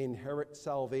inherit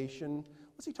salvation?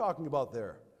 What's he talking about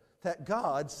there? That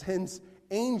God sends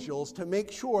angels to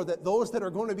make sure that those that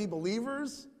are going to be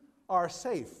believers are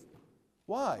safe.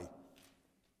 Why?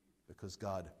 Because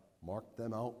God marked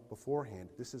them out beforehand.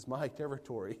 This is my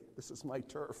territory. This is my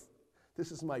turf.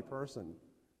 This is my person.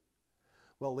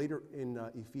 Well, later in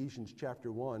Ephesians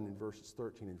chapter 1, in verses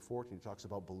 13 and 14, it talks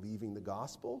about believing the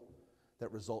gospel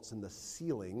that results in the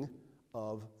sealing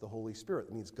of the Holy Spirit.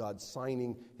 That means God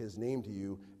signing his name to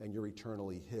you and you're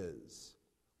eternally his.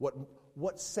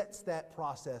 What sets that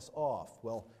process off?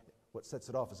 Well, what sets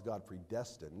it off is God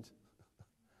predestined.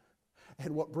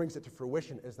 And what brings it to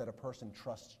fruition is that a person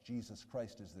trusts Jesus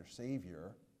Christ as their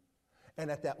Savior.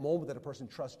 And at that moment that a person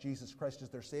trusts Jesus Christ as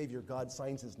their Savior, God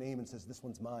signs his name and says, this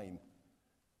one's mine.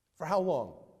 For how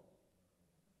long?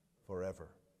 Forever.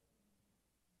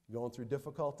 You going through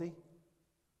difficulty?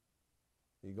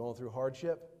 Are you going through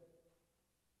hardship?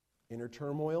 Inner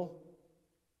turmoil?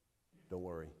 Don't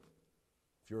worry.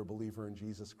 If you're a believer in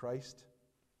Jesus Christ,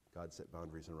 God set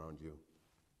boundaries around you.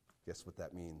 Guess what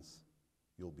that means?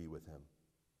 You'll be with him.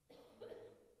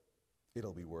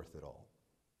 It'll be worth it all.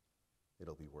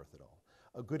 It'll be worth it all.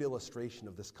 A good illustration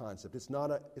of this concept. It's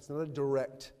not a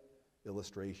direct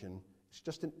illustration. It's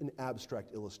just an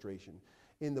abstract illustration.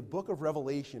 In the book of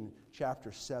Revelation,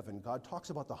 chapter 7, God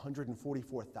talks about the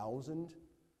 144,000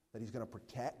 that he's going to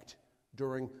protect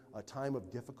during a time of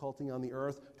difficulty on the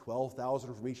earth,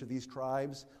 12,000 from each of these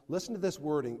tribes. Listen to this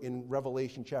wording in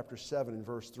Revelation chapter 7 and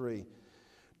verse 3.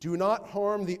 Do not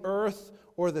harm the earth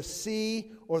or the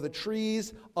sea or the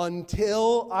trees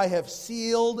until I have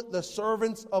sealed the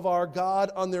servants of our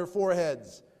God on their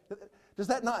foreheads. Does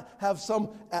that not have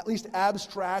some at least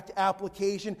abstract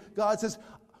application? God says,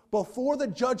 before the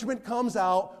judgment comes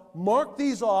out, mark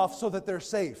these off so that they're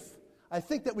safe. I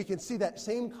think that we can see that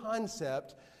same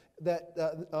concept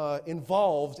that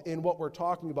involved in what we're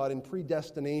talking about in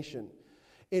predestination.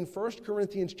 In 1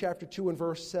 Corinthians chapter 2 and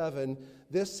verse 7,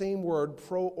 this same word,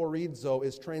 proorizo,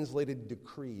 is translated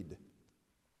decreed.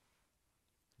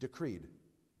 Decreed.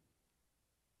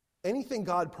 Anything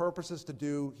God purposes to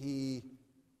do, he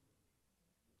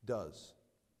does.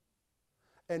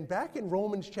 And back in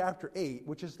Romans chapter 8,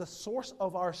 which is the source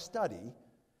of our study,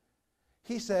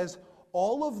 he says,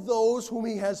 all of those whom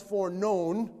he has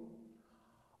foreknown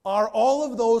are all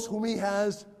of those whom he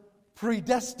has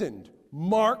predestined,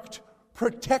 marked,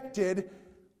 protected,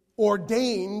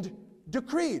 ordained,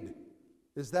 decreed.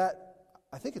 Is that,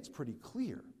 I think it's pretty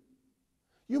clear.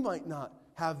 You might not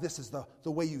have this as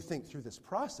the way you think through this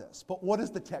process, but what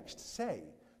does the text say?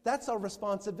 That's our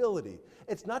responsibility.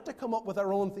 It's not to come up with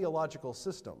our own theological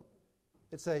system.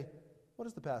 It's say, what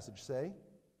does the passage say?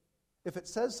 If it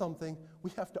says something,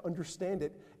 we have to understand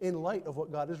it in light of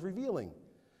what God is revealing.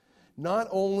 Not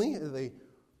only are they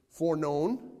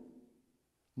foreknown,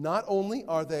 not only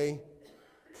are they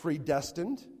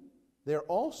predestined, they're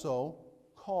also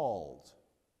called.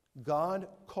 God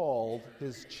called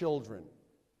his children.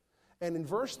 And in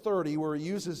verse 30, where he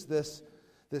uses this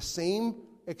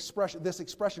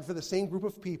expression for the same group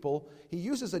of people, he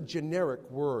uses a generic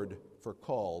word for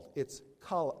called. It's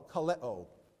kaleo.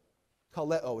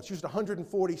 Kaleo. It's used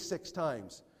 146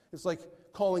 times. It's like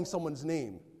calling someone's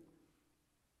name.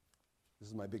 This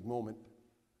is my big moment.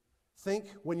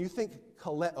 When you think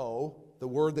kaleo, the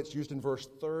word that's used in verse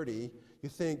 30, you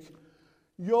think,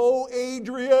 yo,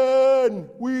 Adrian,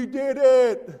 we did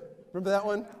it. Remember that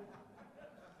one?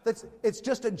 It's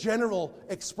just a general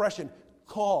expression,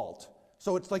 called.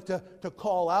 So it's like to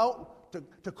call out,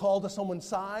 to call to someone's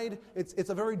side. It's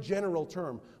a very general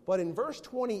term. But in verse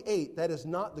 28, that is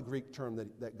not the Greek term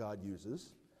that God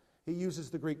uses. He uses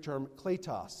the Greek term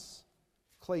kletos.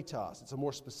 Kletos. It's a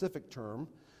more specific term.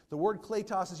 The word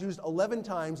kletos is used 11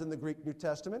 times in the Greek New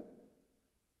Testament.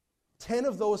 10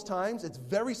 of those times, it's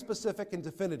very specific and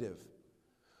definitive.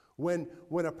 When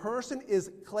a person is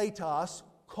kletos,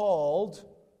 called,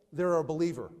 they're a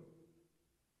believer.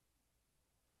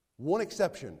 One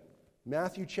exception,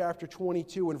 Matthew chapter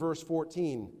 22 and verse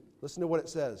 14. Listen to what it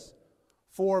says.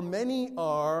 For many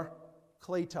are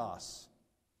kletos,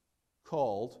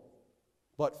 called,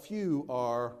 but few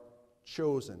are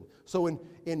chosen. So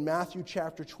in Matthew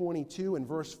chapter 22 and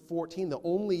verse 14, the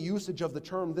only usage of the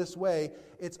term this way,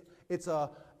 it's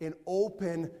an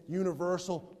open,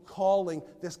 universal calling,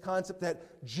 this concept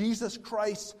that Jesus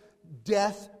Christ's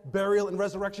death, burial, and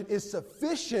resurrection is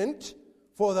sufficient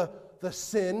for the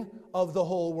sin of the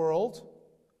whole world,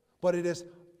 but it is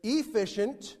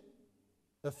efficient,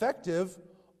 effective,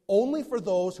 only for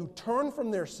those who turn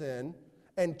from their sin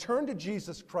and turn to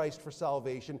Jesus Christ for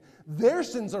salvation. Their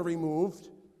sins are removed.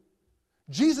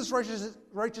 Jesus'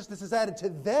 righteousness is added to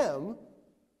them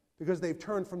because they've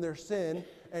turned from their sin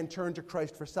and turned to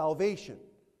Christ for salvation.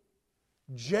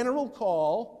 General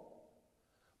call,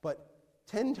 but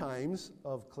 10 times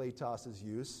of kletos'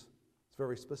 use, it's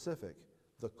very specific.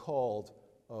 The called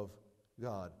of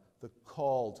God, the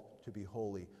called to be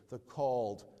holy, the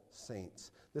called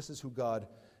saints. This is who God,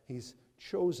 He's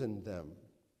chosen them.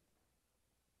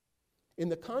 In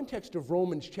the context of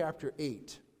Romans chapter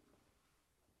 8,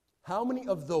 how many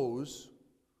of those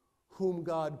whom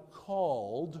God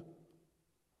called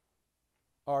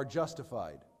are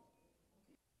justified?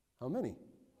 How many?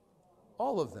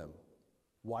 All of them.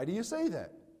 Why do you say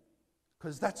that?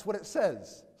 Because that's what it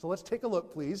says. So let's take a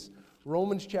look, please.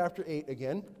 Romans chapter 8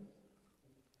 again.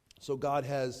 So God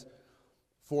has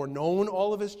foreknown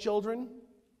all of His children.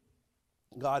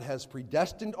 God has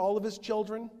predestined all of His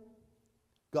children.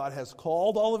 God has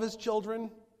called all of His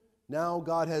children. Now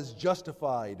God has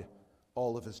justified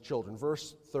all of His children.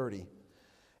 Verse 30.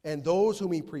 And those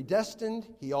whom He predestined,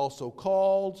 He also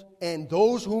called. And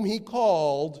those whom He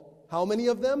called, how many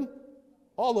of them?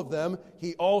 All of them,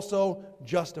 He also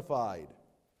justified.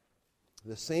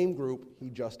 The same group He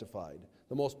justified.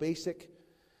 The most basic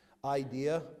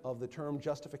idea of the term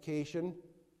justification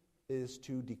is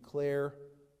to declare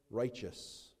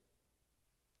righteous.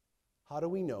 How do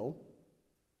we know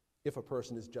if a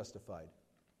person is justified?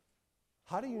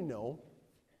 How do you know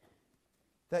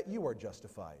that you are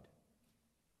justified?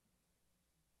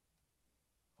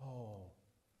 Oh,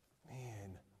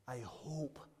 man, I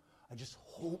just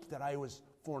hope that I was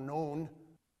foreknown.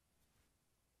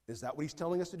 Is that what he's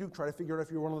telling us to do? Try to figure out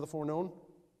if you're one of the foreknown?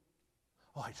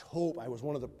 Oh, I just hope I was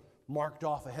one of the marked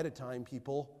off ahead of time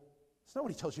people. That's not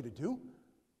what he tells you to do.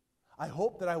 I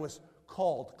hope that I was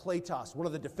called, kletos, one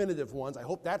of the definitive ones. I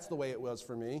hope that's the way it was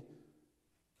for me.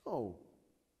 Oh,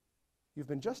 you've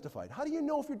been justified. How do you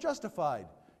know if you're justified?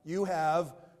 You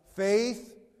have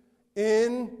faith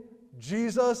in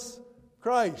Jesus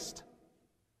Christ.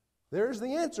 There's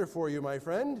the answer for you, my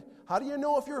friend. How do you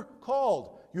know if you're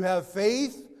called? You have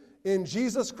faith in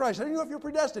Jesus Christ. How do you know if you're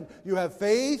predestined? You have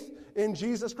faith in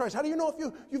Jesus Christ. How do you know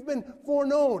if you've been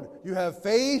foreknown? You have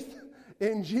faith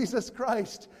in Jesus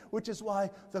Christ, which is why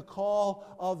the call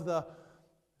of the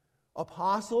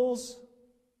apostles,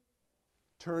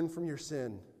 turn from your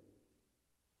sin.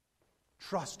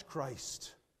 Trust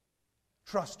Christ.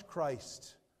 Trust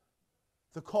Christ.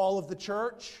 The call of the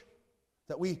church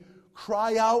that we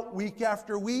cry out week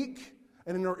after week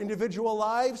and in our individual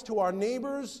lives to our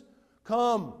neighbors,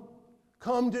 come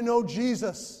to know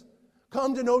Jesus.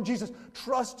 Come to know Jesus.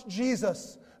 Trust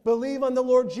Jesus. Believe on the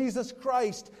Lord Jesus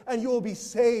Christ and you will be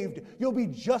saved. You'll be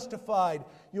justified.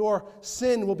 Your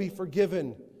sin will be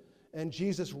forgiven and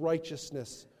Jesus'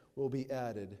 righteousness will be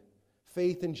added.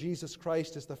 Faith in Jesus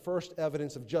Christ is the first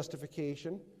evidence of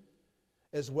justification,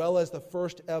 as well as the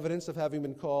first evidence of having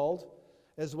been called,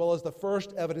 as well as the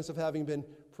first evidence of having been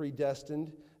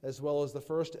predestined, as well as the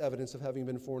first evidence of having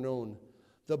been foreknown.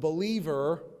 The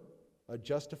believer, a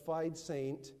justified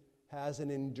saint, has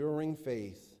an enduring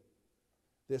faith.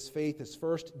 This faith is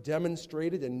first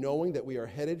demonstrated in knowing that we are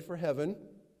headed for heaven.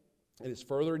 It is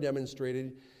further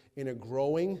demonstrated in a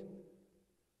growing,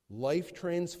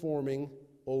 life-transforming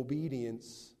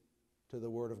obedience to the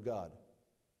Word of God.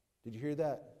 Did you hear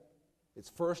that? It's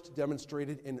first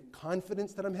demonstrated in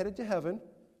confidence that I'm headed to heaven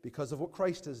because of what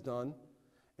Christ has done.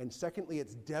 And secondly,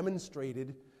 it's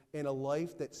demonstrated in a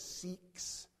life that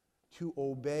seeks to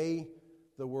obey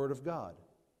the Word of God.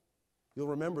 You'll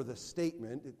remember the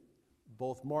statement.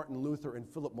 Both Martin Luther and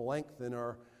Philip Melanchthon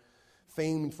are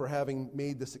famed for having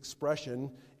made this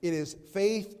expression. It is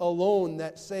faith alone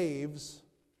that saves,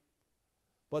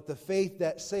 but the faith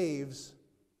that saves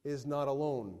is not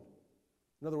alone.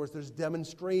 In other words, there's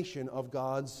demonstration of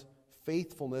God's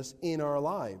faithfulness in our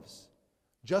lives.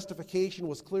 Justification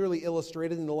was clearly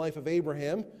illustrated in the life of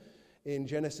Abraham In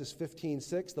Genesis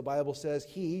 15:6, the Bible says,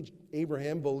 he,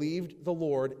 Abraham, believed the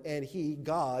Lord, and he,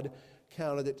 God,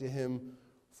 counted it to him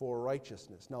for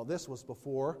righteousness. Now, this was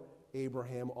before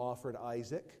Abraham offered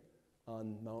Isaac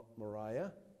on Mount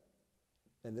Moriah,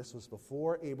 and this was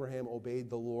before Abraham obeyed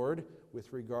the Lord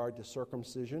with regard to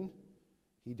circumcision.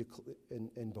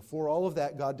 And before all of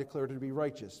that, God declared it to be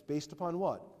righteous. Based upon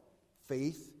what?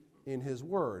 Faith in his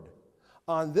word.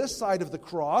 On this side of the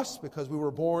cross, because we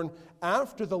were born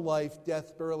after the life,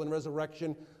 death, burial, and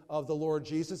resurrection of the Lord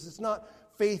Jesus, it's not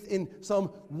faith in some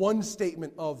one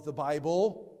statement of the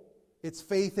Bible. It's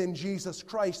faith in Jesus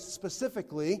Christ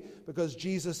specifically, because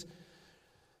Jesus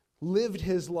lived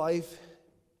his life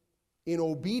in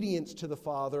obedience to the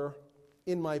Father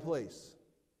in my place.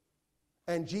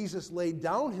 And Jesus laid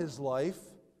down his life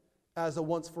as a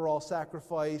once-for-all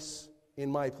sacrifice in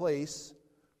my place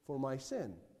for my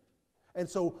sin. And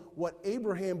so what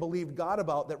Abraham believed God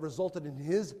about that resulted in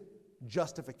his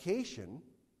justification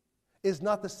is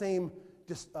not the same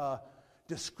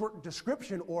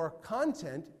description or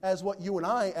content as what you and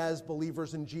I, as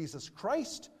believers in Jesus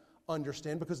Christ,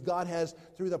 understand, because God has,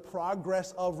 through the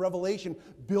progress of revelation,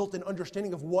 built an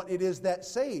understanding of what it is that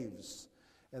saves.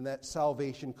 And that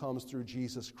salvation comes through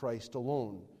Jesus Christ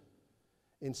alone.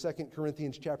 In 2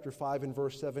 Corinthians chapter 5 and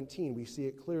verse 17, we see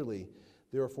it clearly.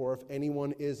 Therefore, if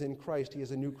anyone is in Christ, he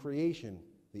is a new creation.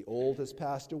 The old has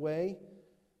passed away.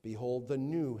 Behold, the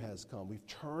new has come. We've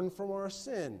turned from our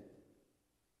sin.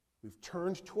 We've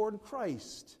turned toward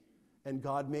Christ. And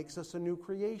God makes us a new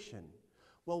creation.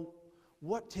 Well,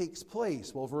 what takes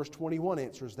place? Well, verse 21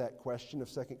 answers that question of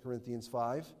 2 Corinthians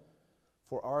 5.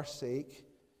 For our sake,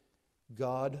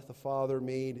 God the Father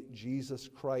made Jesus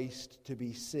Christ to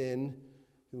be sin,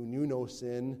 who knew no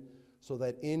sin, so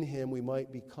that in him we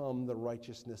might become the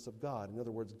righteousness of God. In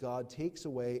other words, God takes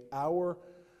away our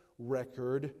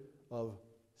record of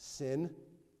sin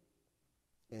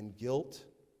and guilt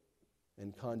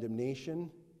and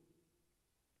condemnation,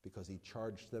 because he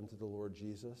charged them to the Lord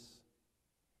Jesus,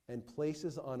 and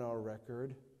places on our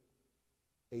record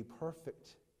a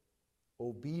perfect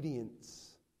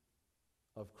obedience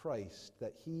of Christ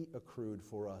that he accrued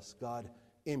for us. God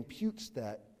imputes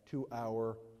that to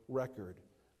our record.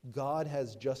 God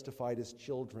has justified his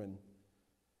children.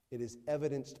 It is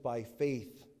evidenced by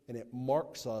faith, and it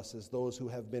marks us as those who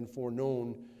have been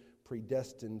foreknown,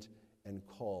 predestined, and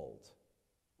called.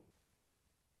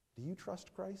 Do you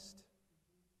trust Christ?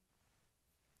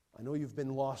 I know you've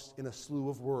been lost in a slew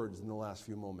of words in the last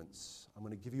few moments. I'm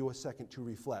going to give you a second to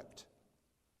reflect.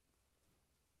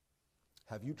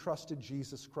 Have you trusted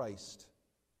Jesus Christ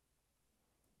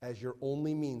as your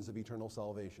only means of eternal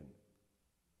salvation?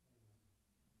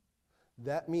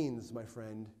 That means, my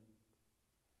friend,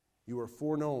 you are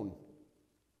foreknown.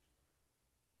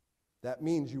 That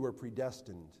means you are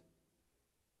predestined.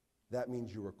 That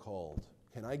means you are called.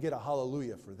 Can I get a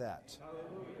hallelujah for that?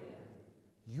 Hallelujah.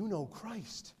 You know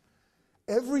Christ.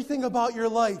 Everything about your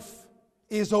life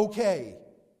is okay.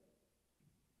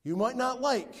 You might not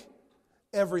like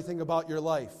everything about your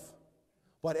life,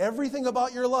 but everything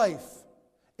about your life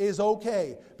is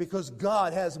okay, because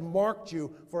God has marked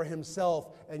you for himself,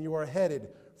 and you are headed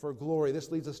for glory. This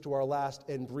leads us to our last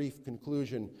and brief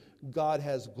conclusion. God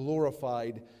has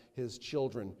glorified his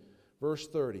children. Verse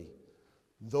 30,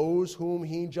 those whom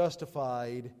he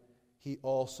justified, he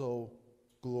also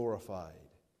glorified.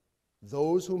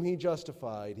 Those whom he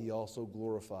justified, he also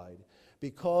glorified.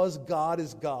 Because God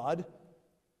is God,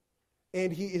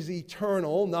 and he is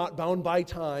eternal, not bound by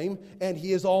time, and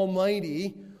he is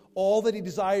almighty, all that he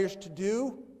desires to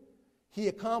do, he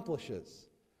accomplishes.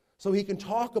 So he can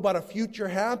talk about a future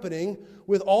happening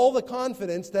with all the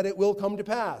confidence that it will come to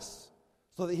pass,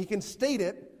 so that he can state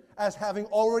it as having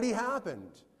already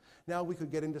happened. Now, we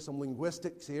could get into some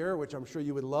linguistics here, which I'm sure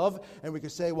you would love, and we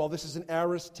could say, well, this is an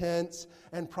aorist tense,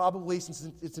 and probably, since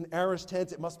it's an aorist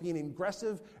tense, it must be an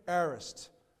ingressive aorist.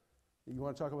 You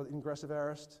want to talk about ingressive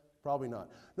aorist? Probably not.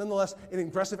 Nonetheless, an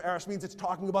ingressive aorist means it's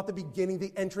talking about the beginning,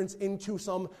 the entrance into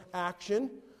some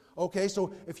action. Okay,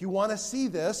 so if you want to see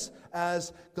this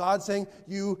as God saying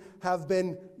you have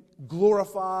been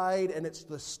glorified and it's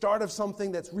the start of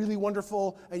something that's really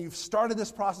wonderful and you've started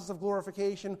this process of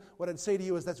glorification, what I'd say to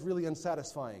you is that's really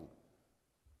unsatisfying.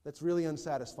 That's really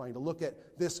unsatisfying to look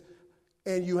at this,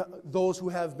 and those who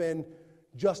have been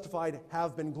justified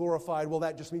have been glorified. Well,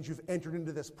 that just means you've entered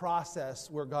into this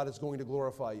process where God is going to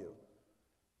glorify you.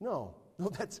 No,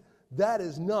 that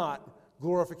is not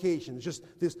glorification. It's just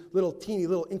this teeny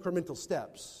little incremental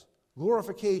steps.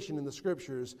 Glorification in the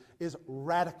Scriptures is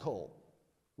radical.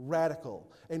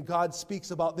 radical. And God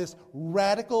speaks about this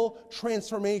radical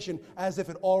transformation as if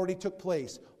it already took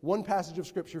place. One passage of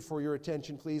Scripture for your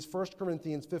attention, please. 1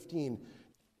 Corinthians 15.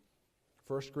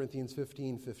 1 Corinthians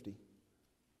 15:50.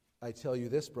 I tell you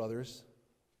this, brothers,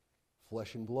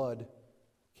 flesh and blood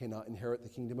cannot inherit the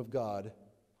kingdom of God,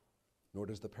 nor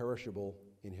does the perishable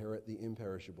inherit the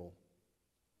imperishable.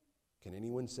 Can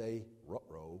anyone say,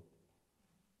 ruh-roh?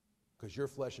 Because you're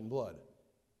flesh and blood,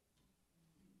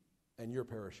 and you're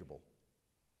perishable.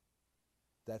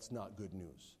 That's not good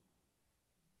news.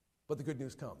 But the good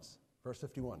news comes. Verse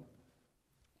 51.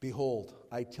 Behold,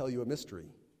 I tell you a mystery.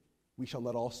 We shall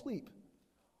not all sleep,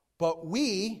 but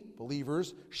we,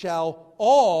 believers, shall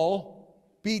all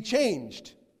be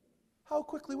changed. How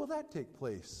quickly will that take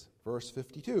place? Verse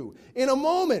 52. In a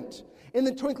moment, in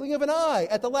the twinkling of an eye,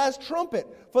 at the last trumpet.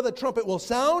 For the trumpet will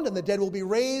sound, and the dead will be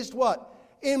raised, what?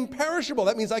 Imperishable.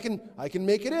 That means I can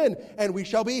make it in. And we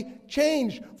shall be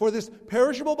changed. For this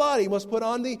perishable body must put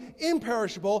on the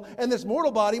imperishable, and this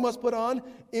mortal body must put on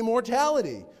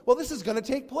immortality. Well, this is going to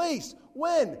take place.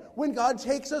 When? When God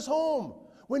takes us home.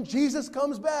 When Jesus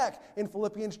comes back. In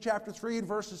Philippians chapter 3,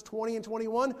 verses 20 and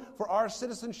 21, for our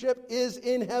citizenship is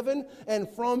in heaven, and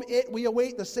from it we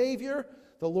await the Savior,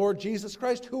 the Lord Jesus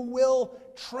Christ, who will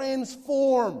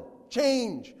transform,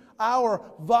 change our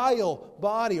vile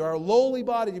body, our lowly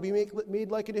body, to be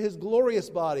made like unto his glorious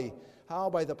body. How?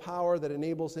 By the power that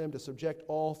enables him to subject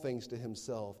all things to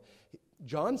himself.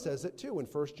 John says it too in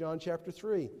 1 John chapter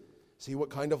 3. See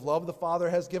what kind of love the Father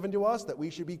has given to us, that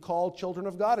we should be called children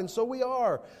of God, and so we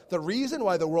are. The reason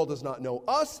why the world does not know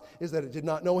us is that it did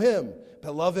not know him.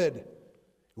 Beloved,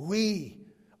 we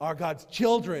are God's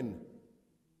children.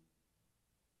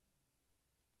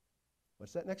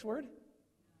 What's that next word?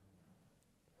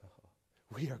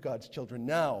 We are God's children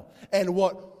now. And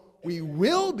what we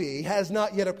will be has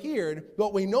not yet appeared,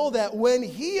 but we know that when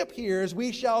he appears,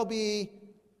 we shall be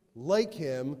like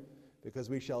him,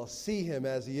 because we shall see him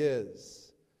as he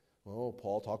is. Oh,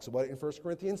 Paul talks about it in 1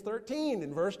 Corinthians 13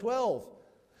 in verse 12.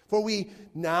 For we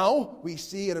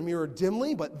see in a mirror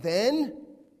dimly, but then,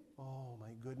 oh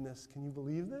my goodness, can you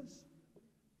believe this?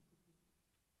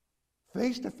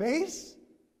 Face to face?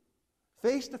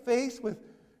 Face to face with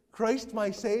Christ my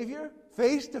Savior?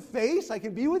 Face to face, I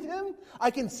can be with him.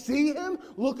 I can see him,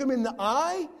 look him in the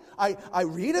eye. I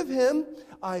read of him.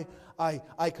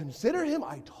 I consider him.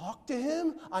 I talk to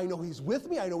him. I know he's with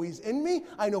me. I know he's in me.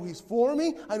 I know he's for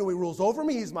me. I know he rules over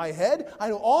me. He's my head. I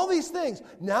know all these things.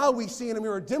 Now we see in a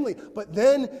mirror dimly, but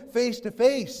then face to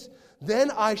face.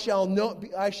 Then I shall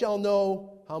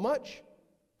know how much?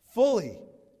 Fully.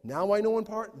 Now I know in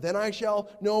part. Then I shall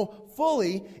know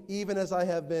fully, even as I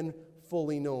have been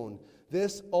fully known.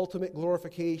 This ultimate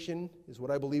glorification is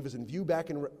what I believe is in view back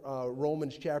in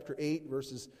Romans chapter 8,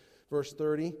 verse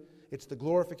 30. It's the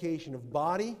glorification of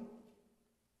body,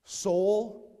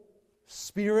 soul,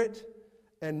 spirit,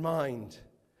 and mind.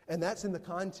 And that's in the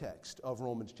context of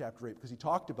Romans chapter 8, because he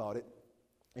talked about it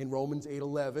in Romans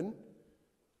 8:11,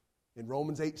 in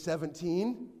Romans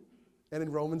 8:17, and in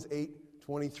Romans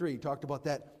 8:23. He talked about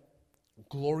that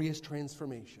glorious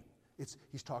transformation.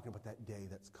 He's talking about that day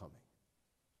that's coming.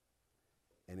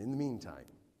 And in the meantime,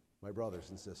 my brothers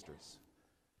and sisters,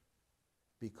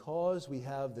 because we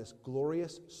have this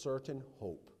glorious, certain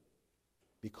hope,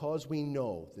 because we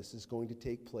know this is going to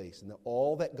take place and that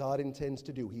all that God intends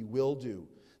to do, he will do,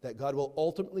 that God will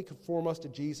ultimately conform us to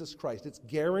Jesus Christ, it's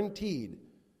guaranteed.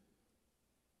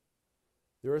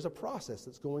 There is a process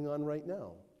that's going on right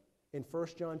now. In 1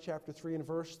 John chapter 3 and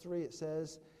verse 3, it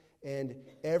says, and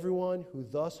everyone who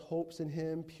thus hopes in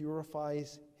him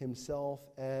purifies himself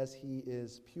as he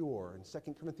is pure. And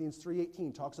 2 Corinthians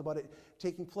 3:18 talks about it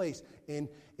taking place in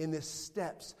this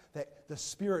steps, that the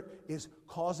Spirit is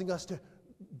causing us to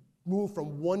move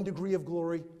from one degree of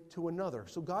glory to another.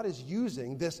 So God is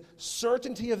using this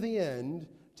certainty of the end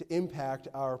to impact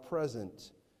our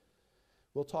present.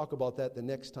 We'll talk about that the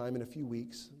next time in a few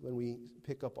weeks when we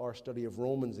pick up our study of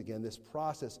Romans again, this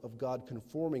process of God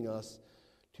conforming us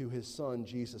to his Son,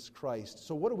 Jesus Christ.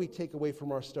 So what do we take away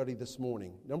from our study this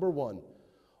morning? Number one,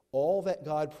 all that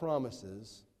God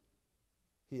promises,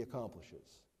 he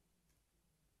accomplishes.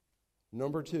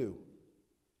 Number two,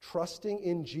 trusting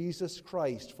in Jesus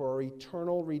Christ for our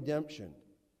eternal redemption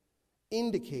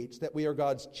indicates that we are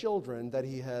God's children, that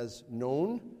he has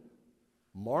known,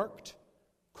 marked,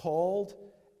 called,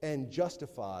 and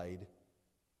justified,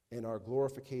 and our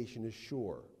glorification is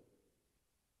sure.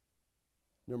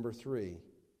 Number three,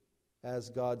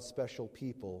 as God's special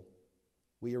people,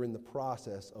 we are in the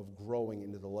process of growing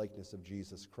into the likeness of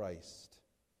Jesus Christ.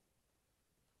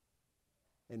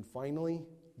 And finally,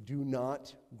 do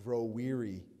not grow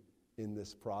weary in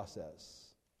this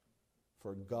process,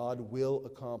 for God will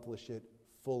accomplish it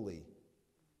fully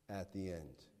at the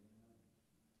end.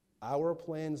 Our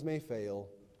plans may fail,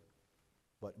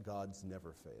 but God's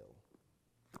never fail.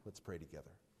 Let's pray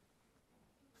together.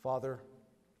 Father,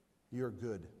 you're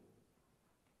good.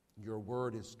 Your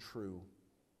word is true.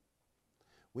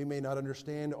 We may not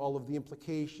understand all of the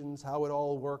implications, how it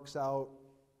all works out.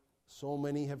 So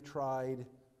many have tried.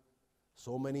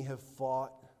 So many have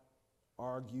fought,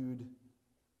 argued.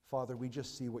 Father, we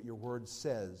just see what your word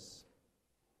says,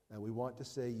 and we want to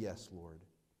say, yes, Lord.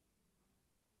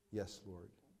 Yes, Lord.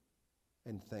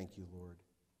 And thank you, Lord.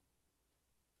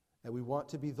 And we want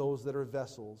to be those that are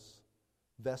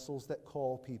vessels that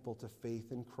call people to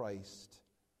faith in Christ,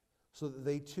 so that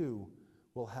they too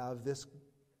will have this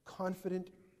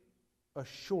confident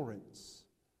assurance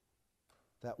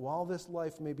that while this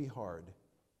life may be hard,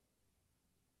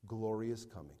 glory is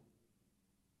coming.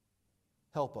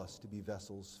 Help us to be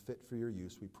vessels fit for your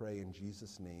use, we pray in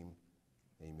Jesus' name.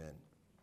 Amen.